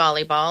pay for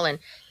volleyball, and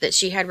that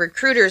she had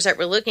recruiters that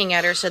were looking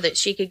at her so that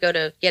she could go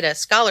to get a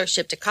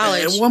scholarship to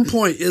college. At one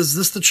point, is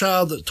this the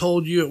child that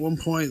told you at one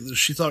point that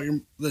she thought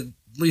that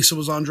Lisa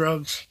was on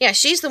drugs? Yeah,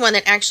 she's the one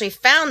that actually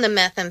found the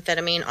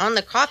methamphetamine on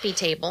the coffee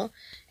table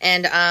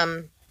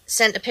and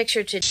sent a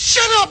picture to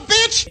Shut up,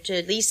 bitch!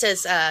 To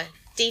Lisa's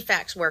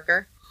DFAX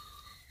worker.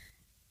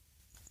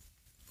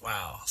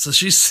 Wow. So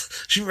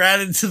she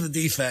ratted to the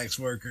DFAX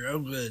worker. Oh,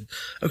 good.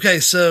 Okay,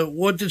 so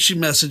what did she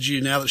message you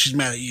now that she's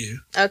mad at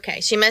you?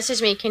 Okay, she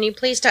messaged me, can you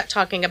please stop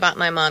talking about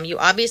my mom? You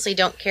obviously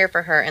don't care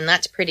for her, and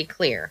that's pretty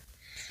clear.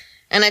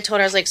 And I told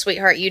her, I was like,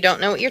 sweetheart, you don't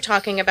know what you're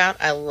talking about.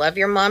 I love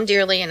your mom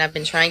dearly, and I've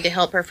been trying to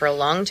help her for a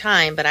long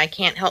time, but I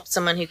can't help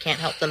someone who can't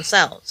help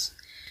themselves.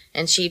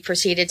 And she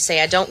proceeded to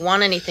say, I don't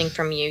want anything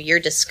from you. You're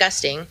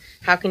disgusting.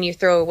 How can you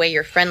throw away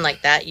your friend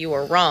like that? You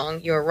are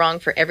wrong. You are wrong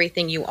for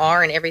everything you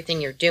are and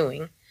everything you're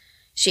doing.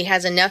 She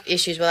has enough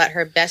issues without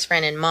her best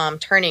friend and mom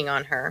turning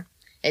on her.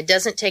 It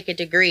doesn't take a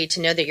degree to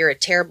know that you're a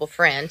terrible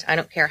friend. I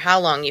don't care how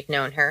long you've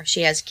known her.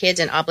 She has kids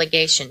and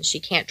obligations. She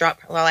can't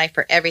drop her life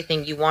for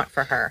everything you want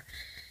for her.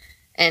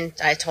 And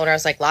I told her, I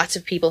was like, lots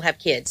of people have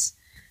kids.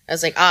 I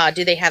was like,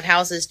 do they have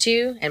houses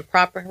too? And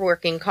proper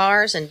working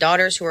cars and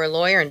daughters who are a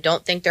lawyer and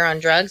don't think they're on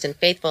drugs and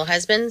faithful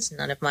husbands?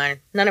 None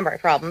of our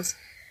problems.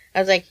 I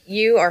was like,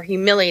 you are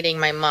humiliating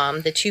my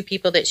mom, the two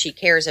people that she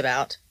cares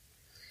about.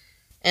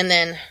 And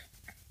then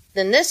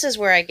this is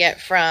where I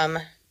get from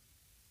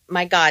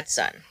my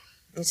godson.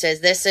 He says,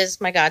 this is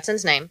my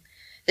godson's name.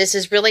 This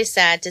is really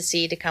sad to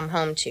see to come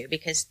home to,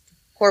 because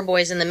poor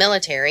boy's in the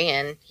military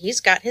and he's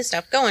got his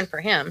stuff going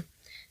for him.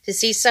 To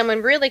see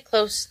someone really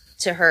close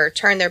to her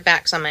turn their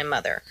backs on my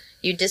mother.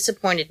 You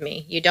disappointed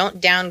me. You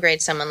don't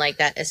downgrade someone like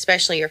that,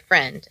 especially your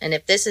friend. And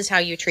if this is how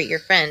you treat your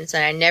friends,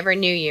 then I never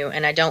knew you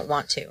and I don't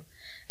want to.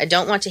 I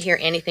don't want to hear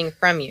anything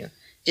from you.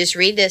 Just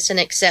read this and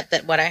accept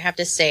that what I have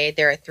to say,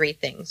 there are 3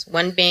 things.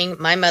 One being,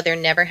 my mother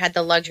never had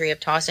the luxury of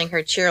tossing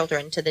her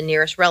children to the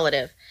nearest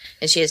relative,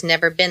 and she has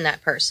never been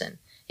that person,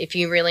 if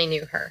you really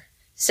knew her.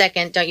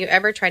 Second, don't you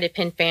ever try to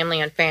pin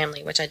family on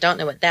family, which I don't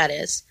know what that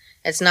is.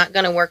 It's not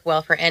going to work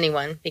well for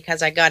anyone,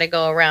 because I got to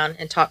go around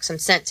and talk some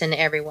sense into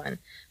everyone.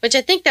 Which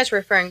I think that's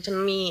referring to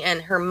me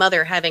and her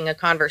mother having a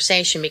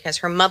conversation, because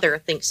her mother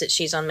thinks that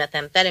she's on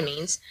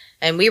methamphetamines,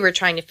 and we were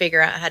trying to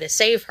figure out how to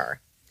save her.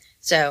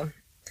 So,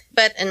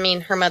 but, I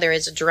mean, her mother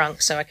is a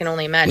drunk, so I can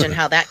only imagine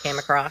how that came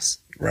across.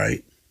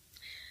 Right.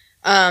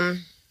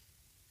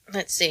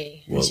 Let's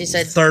see. Well, she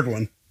said, third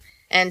one.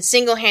 And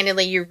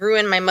single-handedly, you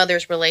ruined my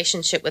mother's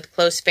relationship with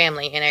close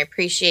family, and I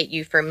appreciate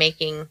you for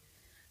making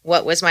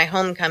what was my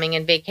homecoming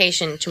and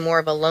vacation to more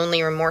of a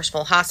lonely,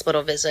 remorseful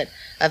hospital visit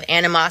of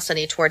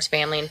animosity towards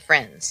family and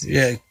friends.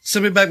 Yeah,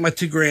 send me back my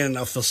 $2,000 and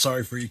I'll feel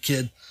sorry for you,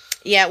 kid.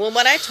 Yeah, well,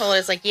 what I told her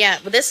is like, yeah,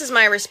 well, this is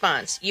my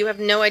response. You have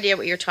no idea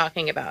what you're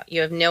talking about. You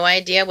have no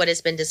idea what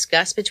has been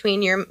discussed between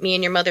me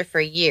and your mother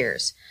for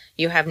years.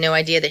 You have no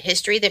idea the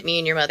history that me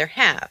and your mother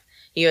have.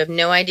 You have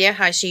no idea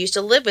how she used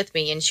to live with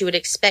me, and she would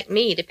expect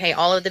me to pay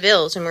all of the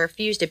bills and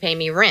refuse to pay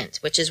me rent,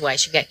 which is why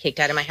she got kicked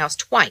out of my house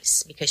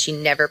twice, because she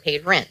never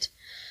paid rent.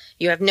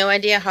 You have no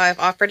idea how I've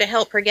offered to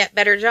help her get a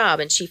better job,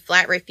 and she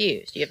flat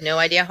refused. You have no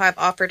idea how I've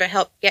offered to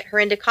help get her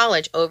into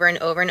college over and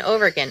over and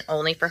over again,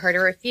 only for her to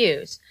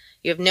refuse.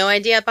 You have no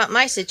idea about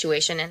my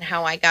situation and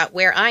how I got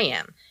where I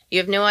am. You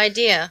have no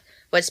idea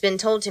what's been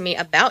told to me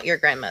about your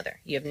grandmother.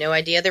 You have no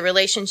idea the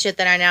relationship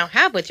that I now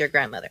have with your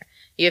grandmother.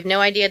 You have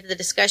no idea the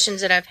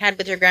discussions that I've had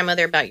with your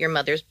grandmother about your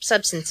mother's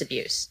substance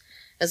abuse.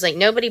 I was like,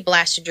 nobody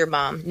blasted your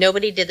mom.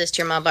 Nobody did this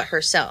to your mom but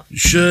herself. You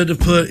should have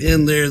put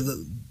in there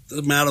the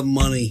amount of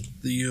money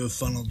that you have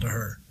funneled to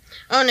her.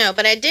 Oh, no,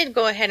 but I did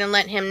go ahead and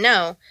let him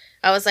know.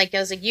 I was like,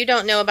 you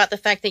don't know about the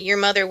fact that your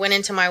mother went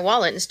into my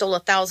wallet and stole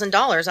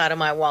 $1,000 out of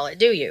my wallet,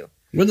 do you?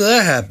 When did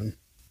that happen?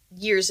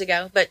 Years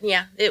ago. But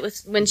yeah, it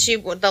was when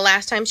the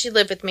last time she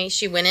lived with me,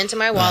 she went into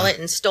my wallet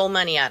and stole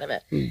money out of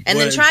it. And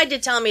then tried to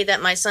tell me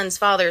that my son's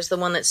father is the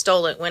one that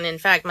stole it, when in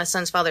fact my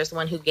son's father is the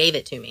one who gave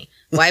it to me.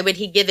 Why would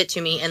he give it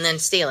to me and then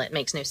steal it? It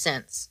makes no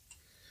sense.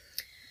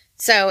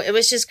 So it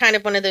was just kind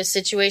of one of those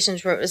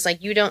situations where it was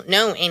like, you don't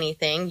know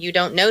anything. You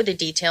don't know the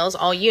details.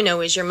 All you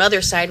know is your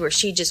mother's side, where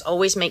she just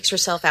always makes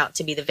herself out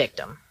to be the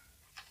victim.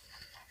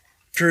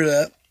 True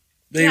that.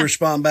 Did you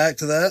respond back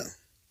to that?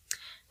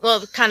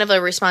 Well, kind of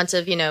a response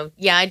of,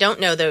 yeah, I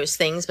don't know those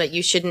things, but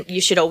you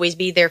should always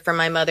be there for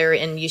my mother,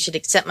 and you should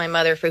accept my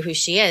mother for who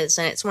she is.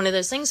 And it's one of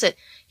those things that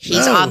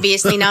he's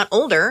obviously not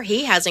older.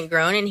 He hasn't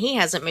grown and he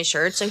hasn't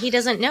matured, so he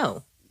doesn't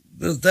know.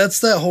 That's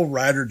that whole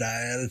ride or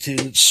die attitude.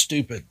 It's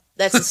stupid.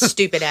 That's a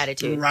stupid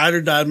attitude. Ride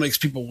or die makes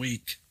people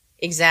weak.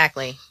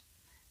 Exactly.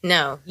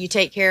 No, you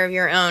take care of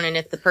your own, and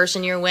if the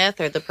person you're with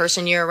or the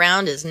person you're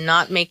around is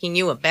not making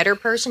you a better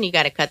person, you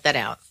got to cut that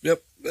out.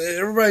 Yep.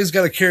 Everybody's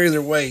got to carry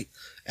their weight.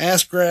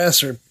 Ass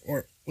grass or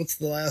what's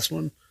the last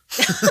one?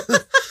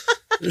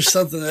 There's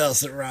something else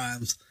that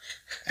rhymes.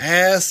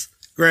 Ass,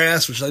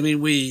 grass, which I mean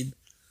weed.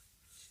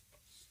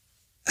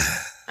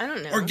 I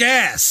don't know. Or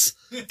gas.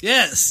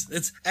 Yes.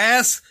 It's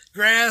ass,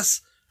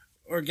 grass,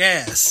 or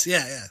gas.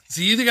 Yeah.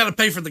 So you either got to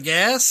pay for the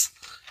gas,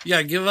 you got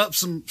to give up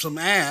some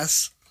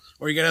ass,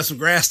 or you got to have some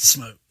grass to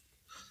smoke.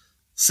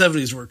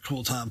 70s were a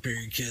cool time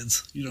period,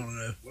 kids. You don't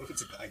know. What if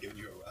it's a guy giving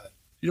you a ride?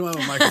 You don't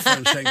have a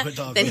microphone, Shane. Quit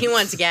talking. Then he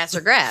wants gas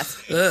or grass.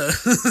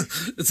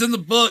 It's in the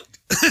book.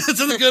 It's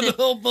in the good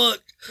old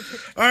book.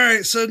 All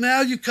right, so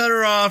now you cut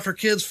her off. Her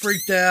kid's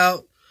freaked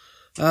out.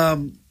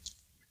 You're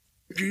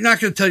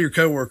not going to tell your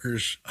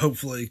coworkers,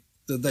 hopefully,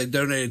 that they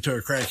donated to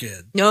a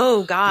crackhead.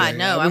 No, God,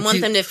 no. I want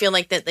them to feel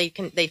like that they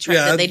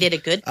did a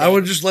good thing. I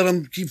would just let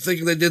them keep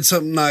thinking they did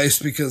something nice,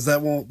 because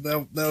that'll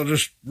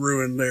just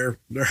ruin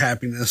their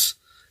happiness,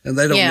 and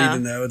they don't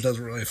need to know. It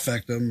doesn't really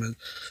affect them.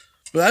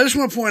 But I just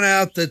want to point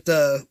out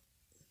that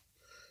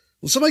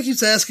when somebody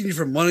keeps asking you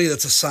for money,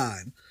 that's a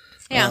sign.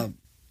 Yeah.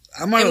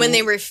 And when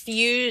they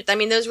refused, I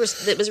mean, it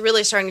was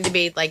really starting to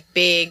be like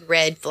big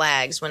red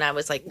flags when I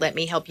was like, let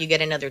me help you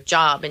get another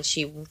job. And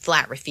she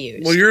flat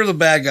refused. Well, you're the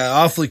bad guy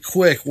awfully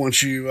quick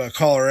once you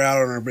call her out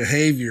on her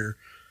behavior.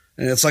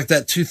 And it's like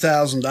that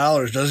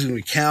 $2,000 doesn't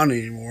even count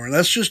anymore. And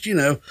that's just,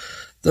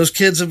 those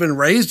kids have been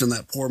raised in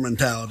that poor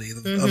mentality of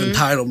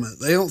entitlement.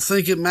 They don't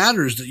think it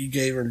matters that you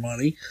gave her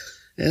money,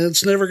 and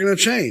it's never going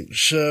to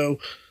change. So,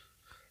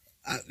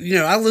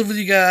 I lived with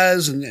you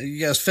guys, and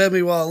you guys fed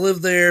me while I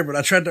lived there, but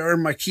I tried to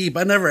earn my keep.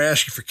 I never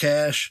asked you for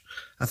cash.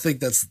 I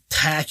think that's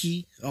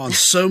tacky on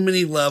so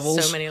many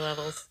levels. So many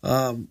levels.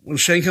 When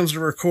Shane comes to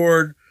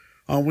record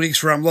on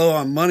weeks where I'm low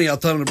on money, I'll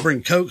tell him to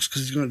bring Cokes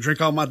because he's going to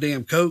drink all my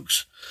damn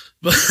Cokes.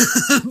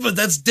 But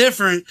that's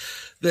different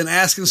than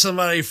asking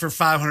somebody for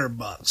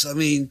 $500. I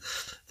mean,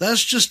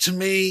 that's just, to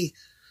me,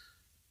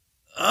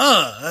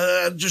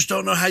 I just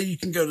don't know how you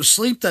can go to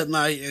sleep that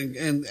night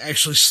and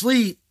actually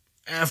sleep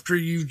after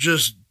you've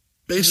just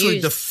basically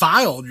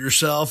defiled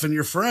yourself and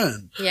your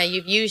friend. Yeah,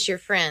 you've used your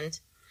friend.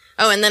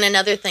 Oh, and then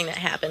another thing that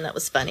happened that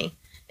was funny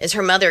is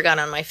her mother got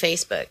on my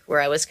Facebook where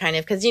I was kind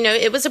of, because,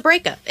 it was a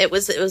breakup. It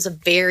was a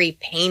very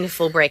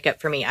painful breakup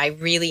for me. I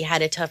really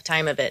had a tough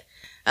time of it.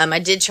 I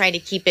did try to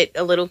keep it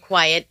a little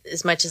quiet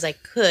as much as I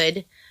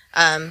could.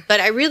 But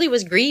I really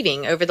was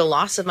grieving over the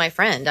loss of my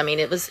friend. I mean,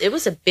 it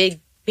was a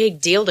big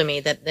deal to me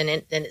that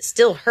it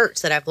still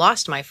hurts that I've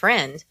lost my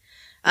friend.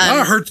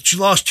 It hurt that you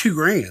lost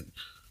 $2,000.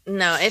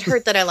 No, it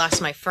hurt that I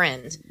lost my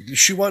friend.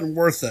 She wasn't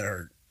worth that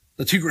hurt.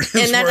 The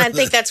 $2,000. And I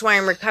think that's why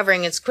I'm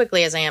recovering as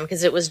quickly as I am,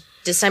 because it was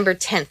December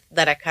 10th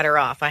that I cut her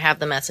off. I have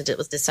the message. It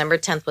was December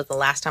 10th was the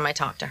last time I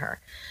talked to her.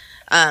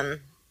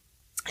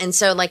 And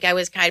so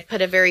I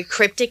put a very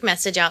cryptic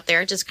message out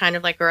there, just kind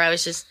of like where I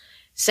was just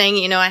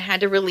saying, I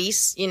had to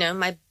release,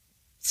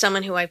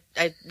 someone who I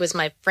was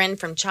my friend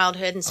from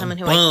childhood and someone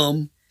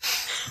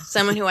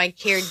who I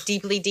cared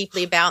deeply,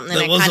 deeply about. And then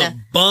that was a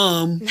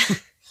bum.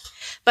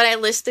 But I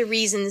list the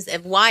reasons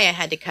of why I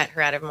had to cut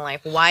her out of my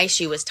life, why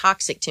she was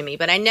toxic to me,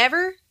 but I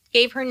never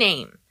gave her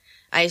name.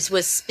 I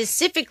was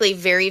specifically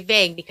very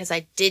vague because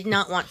I did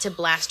not want to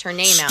blast her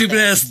name out there. Stupid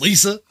ass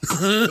Lisa.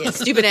 Yeah,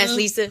 stupid ass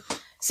Lisa.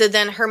 So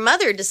then her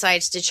mother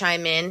decides to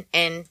chime in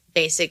and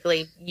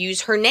basically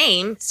use her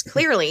name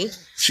clearly.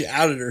 She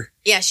outed her.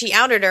 Yeah, she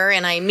outed her,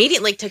 and I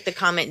immediately took the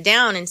comment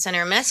down and sent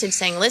her a message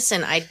saying,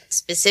 listen, I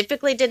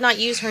specifically did not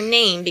use her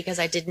name because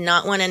I did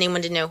not want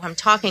anyone to know who I'm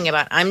talking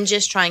about. I'm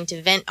just trying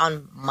to vent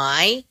on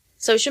my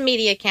social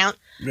media account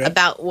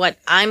about what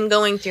I'm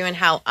going through and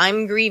how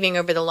I'm grieving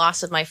over the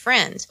loss of my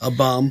friend. A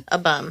bum.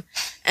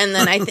 And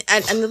then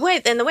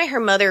the way her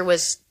mother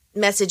was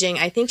messaging,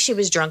 I think she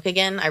was drunk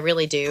again. I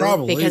really do.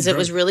 Probably. Because it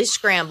was really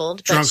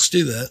scrambled. Drunks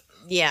do that.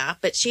 Yeah,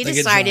 but she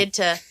decided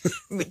to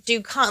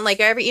do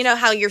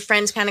how your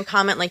friends kind of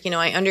comment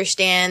I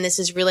understand this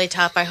is really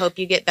tough. I hope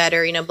you get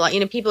better.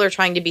 People are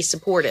trying to be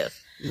supportive.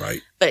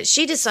 Right. But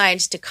she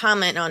decides to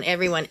comment on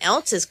everyone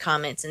else's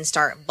comments and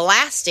start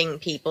blasting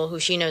people who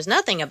she knows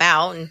nothing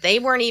about, and they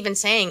weren't even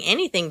saying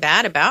anything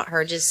bad about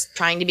her, just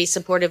trying to be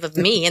supportive of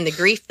me and the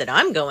grief that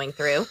I'm going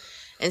through.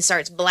 And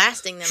starts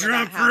blasting them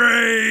Drunk about how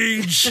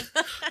rage.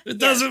 It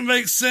doesn't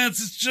make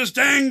sense. It's just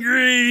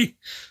angry.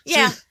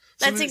 Yeah,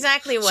 that's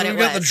exactly what it was. So you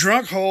got the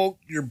drunk Hulk,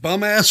 your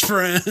bum ass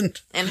friend,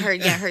 and her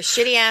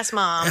shitty ass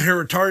mom, and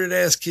her retarded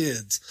ass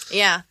kids.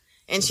 Yeah,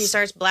 and she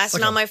starts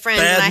blasting all my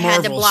friends, and I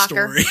had to block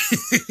her.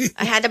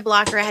 I had to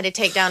block her. I had to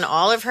take down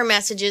all of her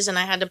messages, and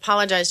I had to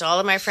apologize to all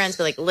of my friends.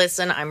 Be like,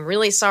 listen, I'm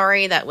really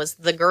sorry. That was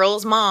the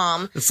girl's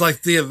mom. It's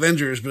like the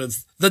Avengers, but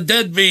it's the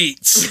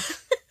Deadbeats.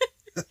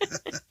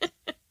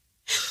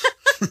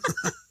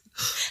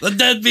 The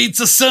Deadbeats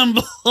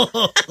assemble.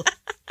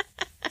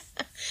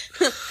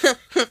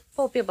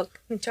 Four people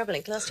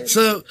traveling clusters.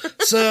 So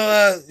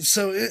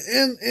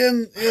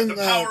in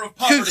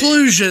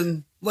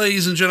conclusion,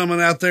 ladies and gentlemen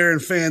out there in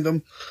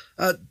fandom,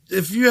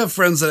 if you have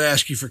friends that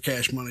ask you for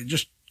cash money,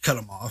 just cut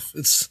them off.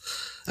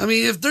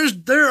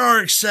 If there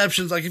are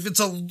exceptions, like if it's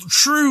a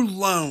true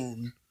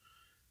loan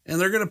and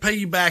they're going to pay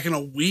you back in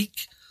a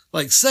week.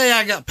 Like, say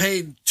I got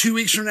paid 2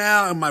 weeks from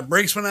now and my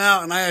brakes went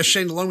out and I asked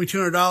Shane to loan me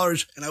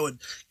 $200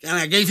 and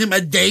I gave him a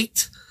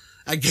date.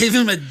 I gave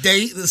him a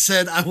date that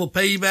said, I will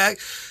pay you back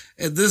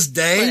at this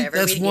day. Whatever,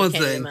 that's one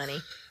thing.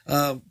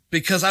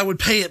 Because I would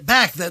pay it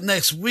back that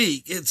next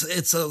week.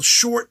 It's a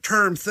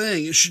short-term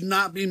thing. It should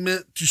not be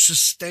meant to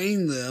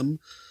sustain them.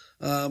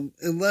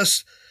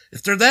 Unless,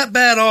 if they're that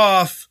bad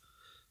off,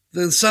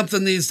 then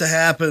something needs to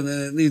happen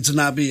and it needs to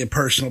not be a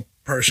personal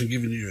person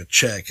giving you a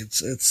check.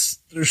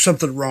 There's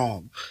something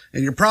wrong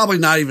and you're probably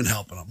not even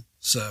helping them.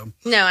 So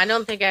no, I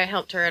don't think I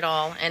helped her at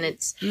all. And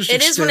it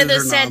is one of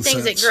those sad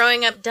things that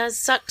growing up does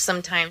suck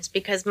sometimes,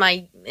 because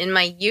in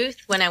my youth,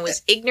 when I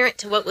was ignorant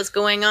to what was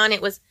going on,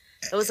 it was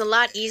a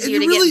lot easier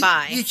to get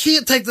by. You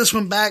can't take this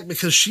one back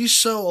because she's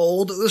so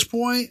old at this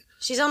point.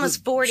 She's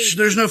almost 40.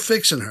 There's no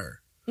fixing her.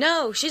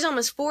 No, she's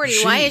almost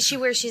 40. Why is she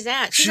where she's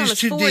at? She's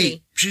almost 40.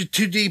 Deep. She's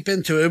too deep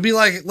into it. It'd be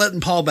like letting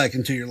Paul back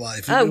into your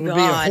life. It would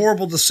be a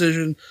horrible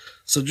decision.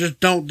 So just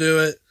don't do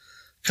it.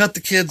 Cut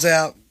the kids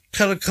out.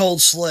 Cut a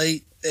cold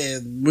slate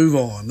and move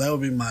on. That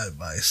would be my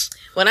advice.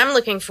 What I'm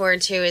looking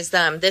forward to is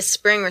this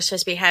spring we're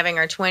supposed to be having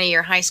our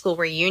 20-year high school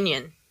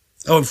reunion.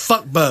 Oh, and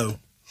fuck Bo.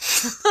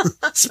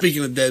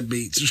 Speaking of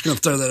deadbeats, just going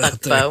to throw that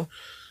out there. Bo.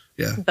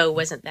 Yeah. Bo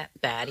wasn't that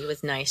bad. He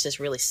was nice, just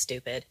really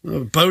stupid.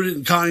 Bo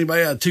didn't con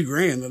anybody out of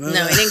 $2,000. No,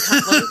 he didn't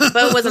con. Well,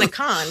 Bo wasn't a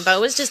con.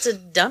 Bo was just a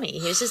dummy.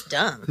 He was just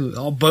dumb.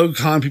 All Bo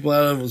con people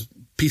out of was a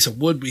piece of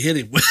wood we hit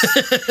him with.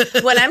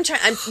 What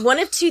one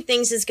of two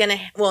things is going to,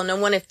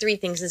 one of three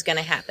things is going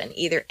to happen.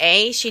 Either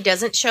A, she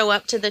doesn't show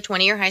up to the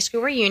 20-year high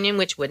school reunion,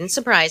 which wouldn't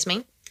surprise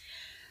me.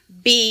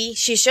 B,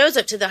 she shows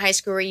up to the high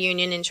school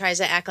reunion and tries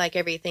to act like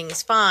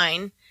everything's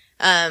fine,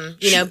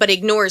 but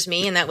ignores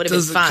me, and that would have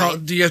been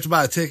fine. Do you have to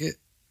buy a ticket?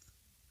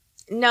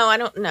 No, I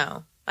don't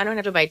know. I don't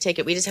have to buy a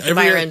ticket. We just have to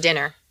buy our own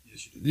dinner.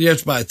 You have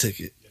to buy a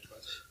ticket.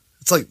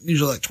 It's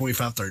usually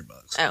 $25-$30.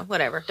 Oh,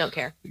 whatever. Don't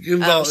care.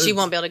 She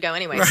won't be able to go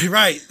anyway.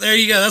 Right. There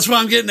you go. That's what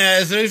I'm getting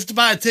at. If you have to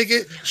buy a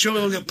ticket, she'll be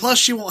able to get. Plus,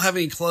 she won't have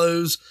any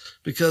clothes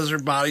because her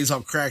body's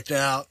all cracked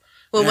out.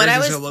 Well,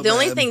 the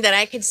only thing that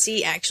I could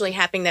see actually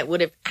happening that would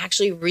have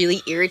actually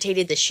really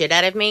irritated the shit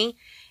out of me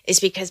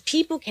is because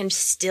people can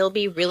still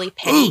be really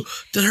petty. Ooh,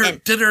 did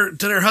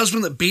her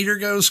husband that beat her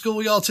go to school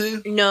with y'all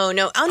too? No.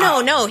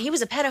 Oh, no. He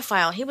was a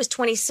pedophile. He was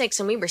 26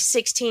 and we were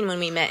 16 when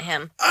we met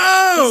him.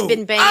 Oh! He's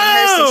been banging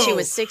her since she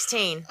was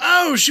 16.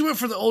 Oh, she went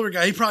for the older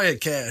guy. He probably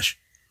had cash.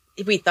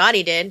 We thought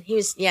he did. He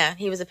was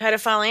a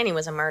pedophile and he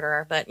was a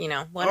murderer, but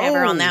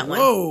whatever on that one.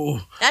 Whoa.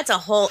 That's a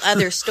whole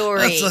other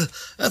story.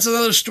 That's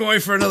another story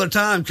for another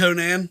time,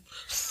 Conan.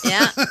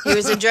 Yeah. He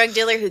was a drug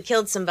dealer who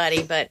killed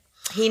somebody, but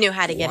he knew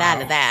how to get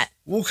out of that.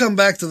 We'll come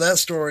back to that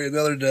story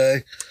another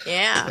day.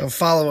 Yeah. I'll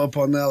follow up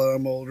on Now That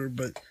I'm Older.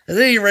 But at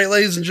any rate,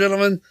 ladies and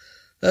gentlemen,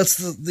 that's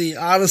the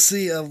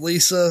odyssey of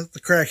Lisa, the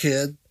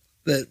crackhead,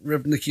 that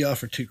ripped Nikki off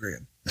for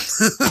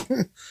 $2,000.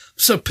 I'm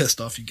so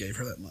pissed off you gave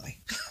her that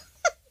money.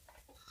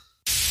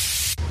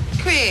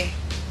 Queer.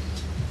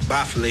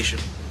 Bye, Felicia.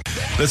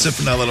 That's it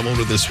for Now That I'm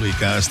Older this week,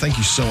 guys. Thank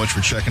you so much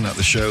for checking out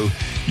the show.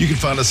 You can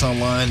find us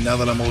online,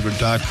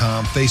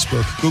 nowthatimolder.com,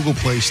 Facebook, Google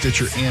Play,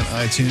 Stitcher, and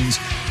iTunes.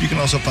 You can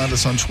also find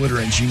us on Twitter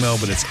and Gmail,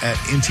 but it's at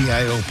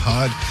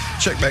NTIOpod.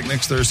 Check back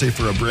next Thursday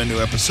for a brand new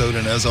episode.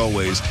 And as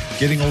always,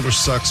 getting older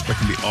sucks, but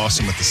can be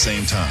awesome at the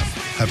same time.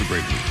 Have a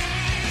great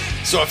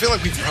week. So I feel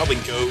like we can probably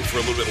go for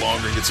a little bit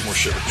longer and get some more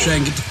shit recorded.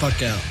 Shane, get the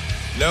fuck out.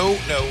 No,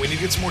 we need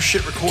to get some more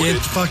shit recorded.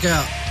 Get the fuck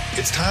out.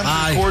 It's time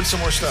to record some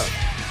more stuff.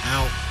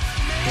 Out.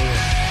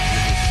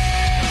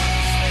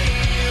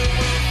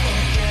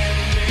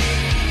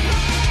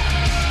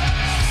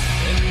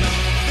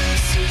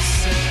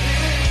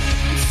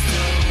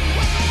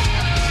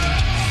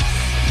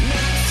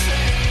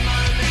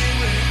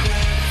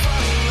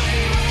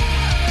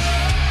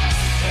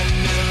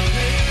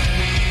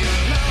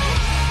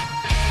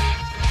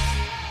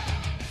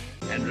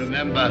 And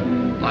remember,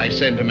 my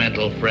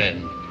sentimental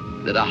friend,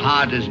 that a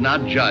heart is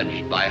not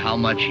judged by how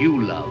much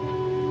you love,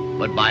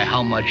 but by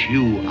how much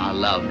you are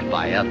loved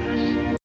by others.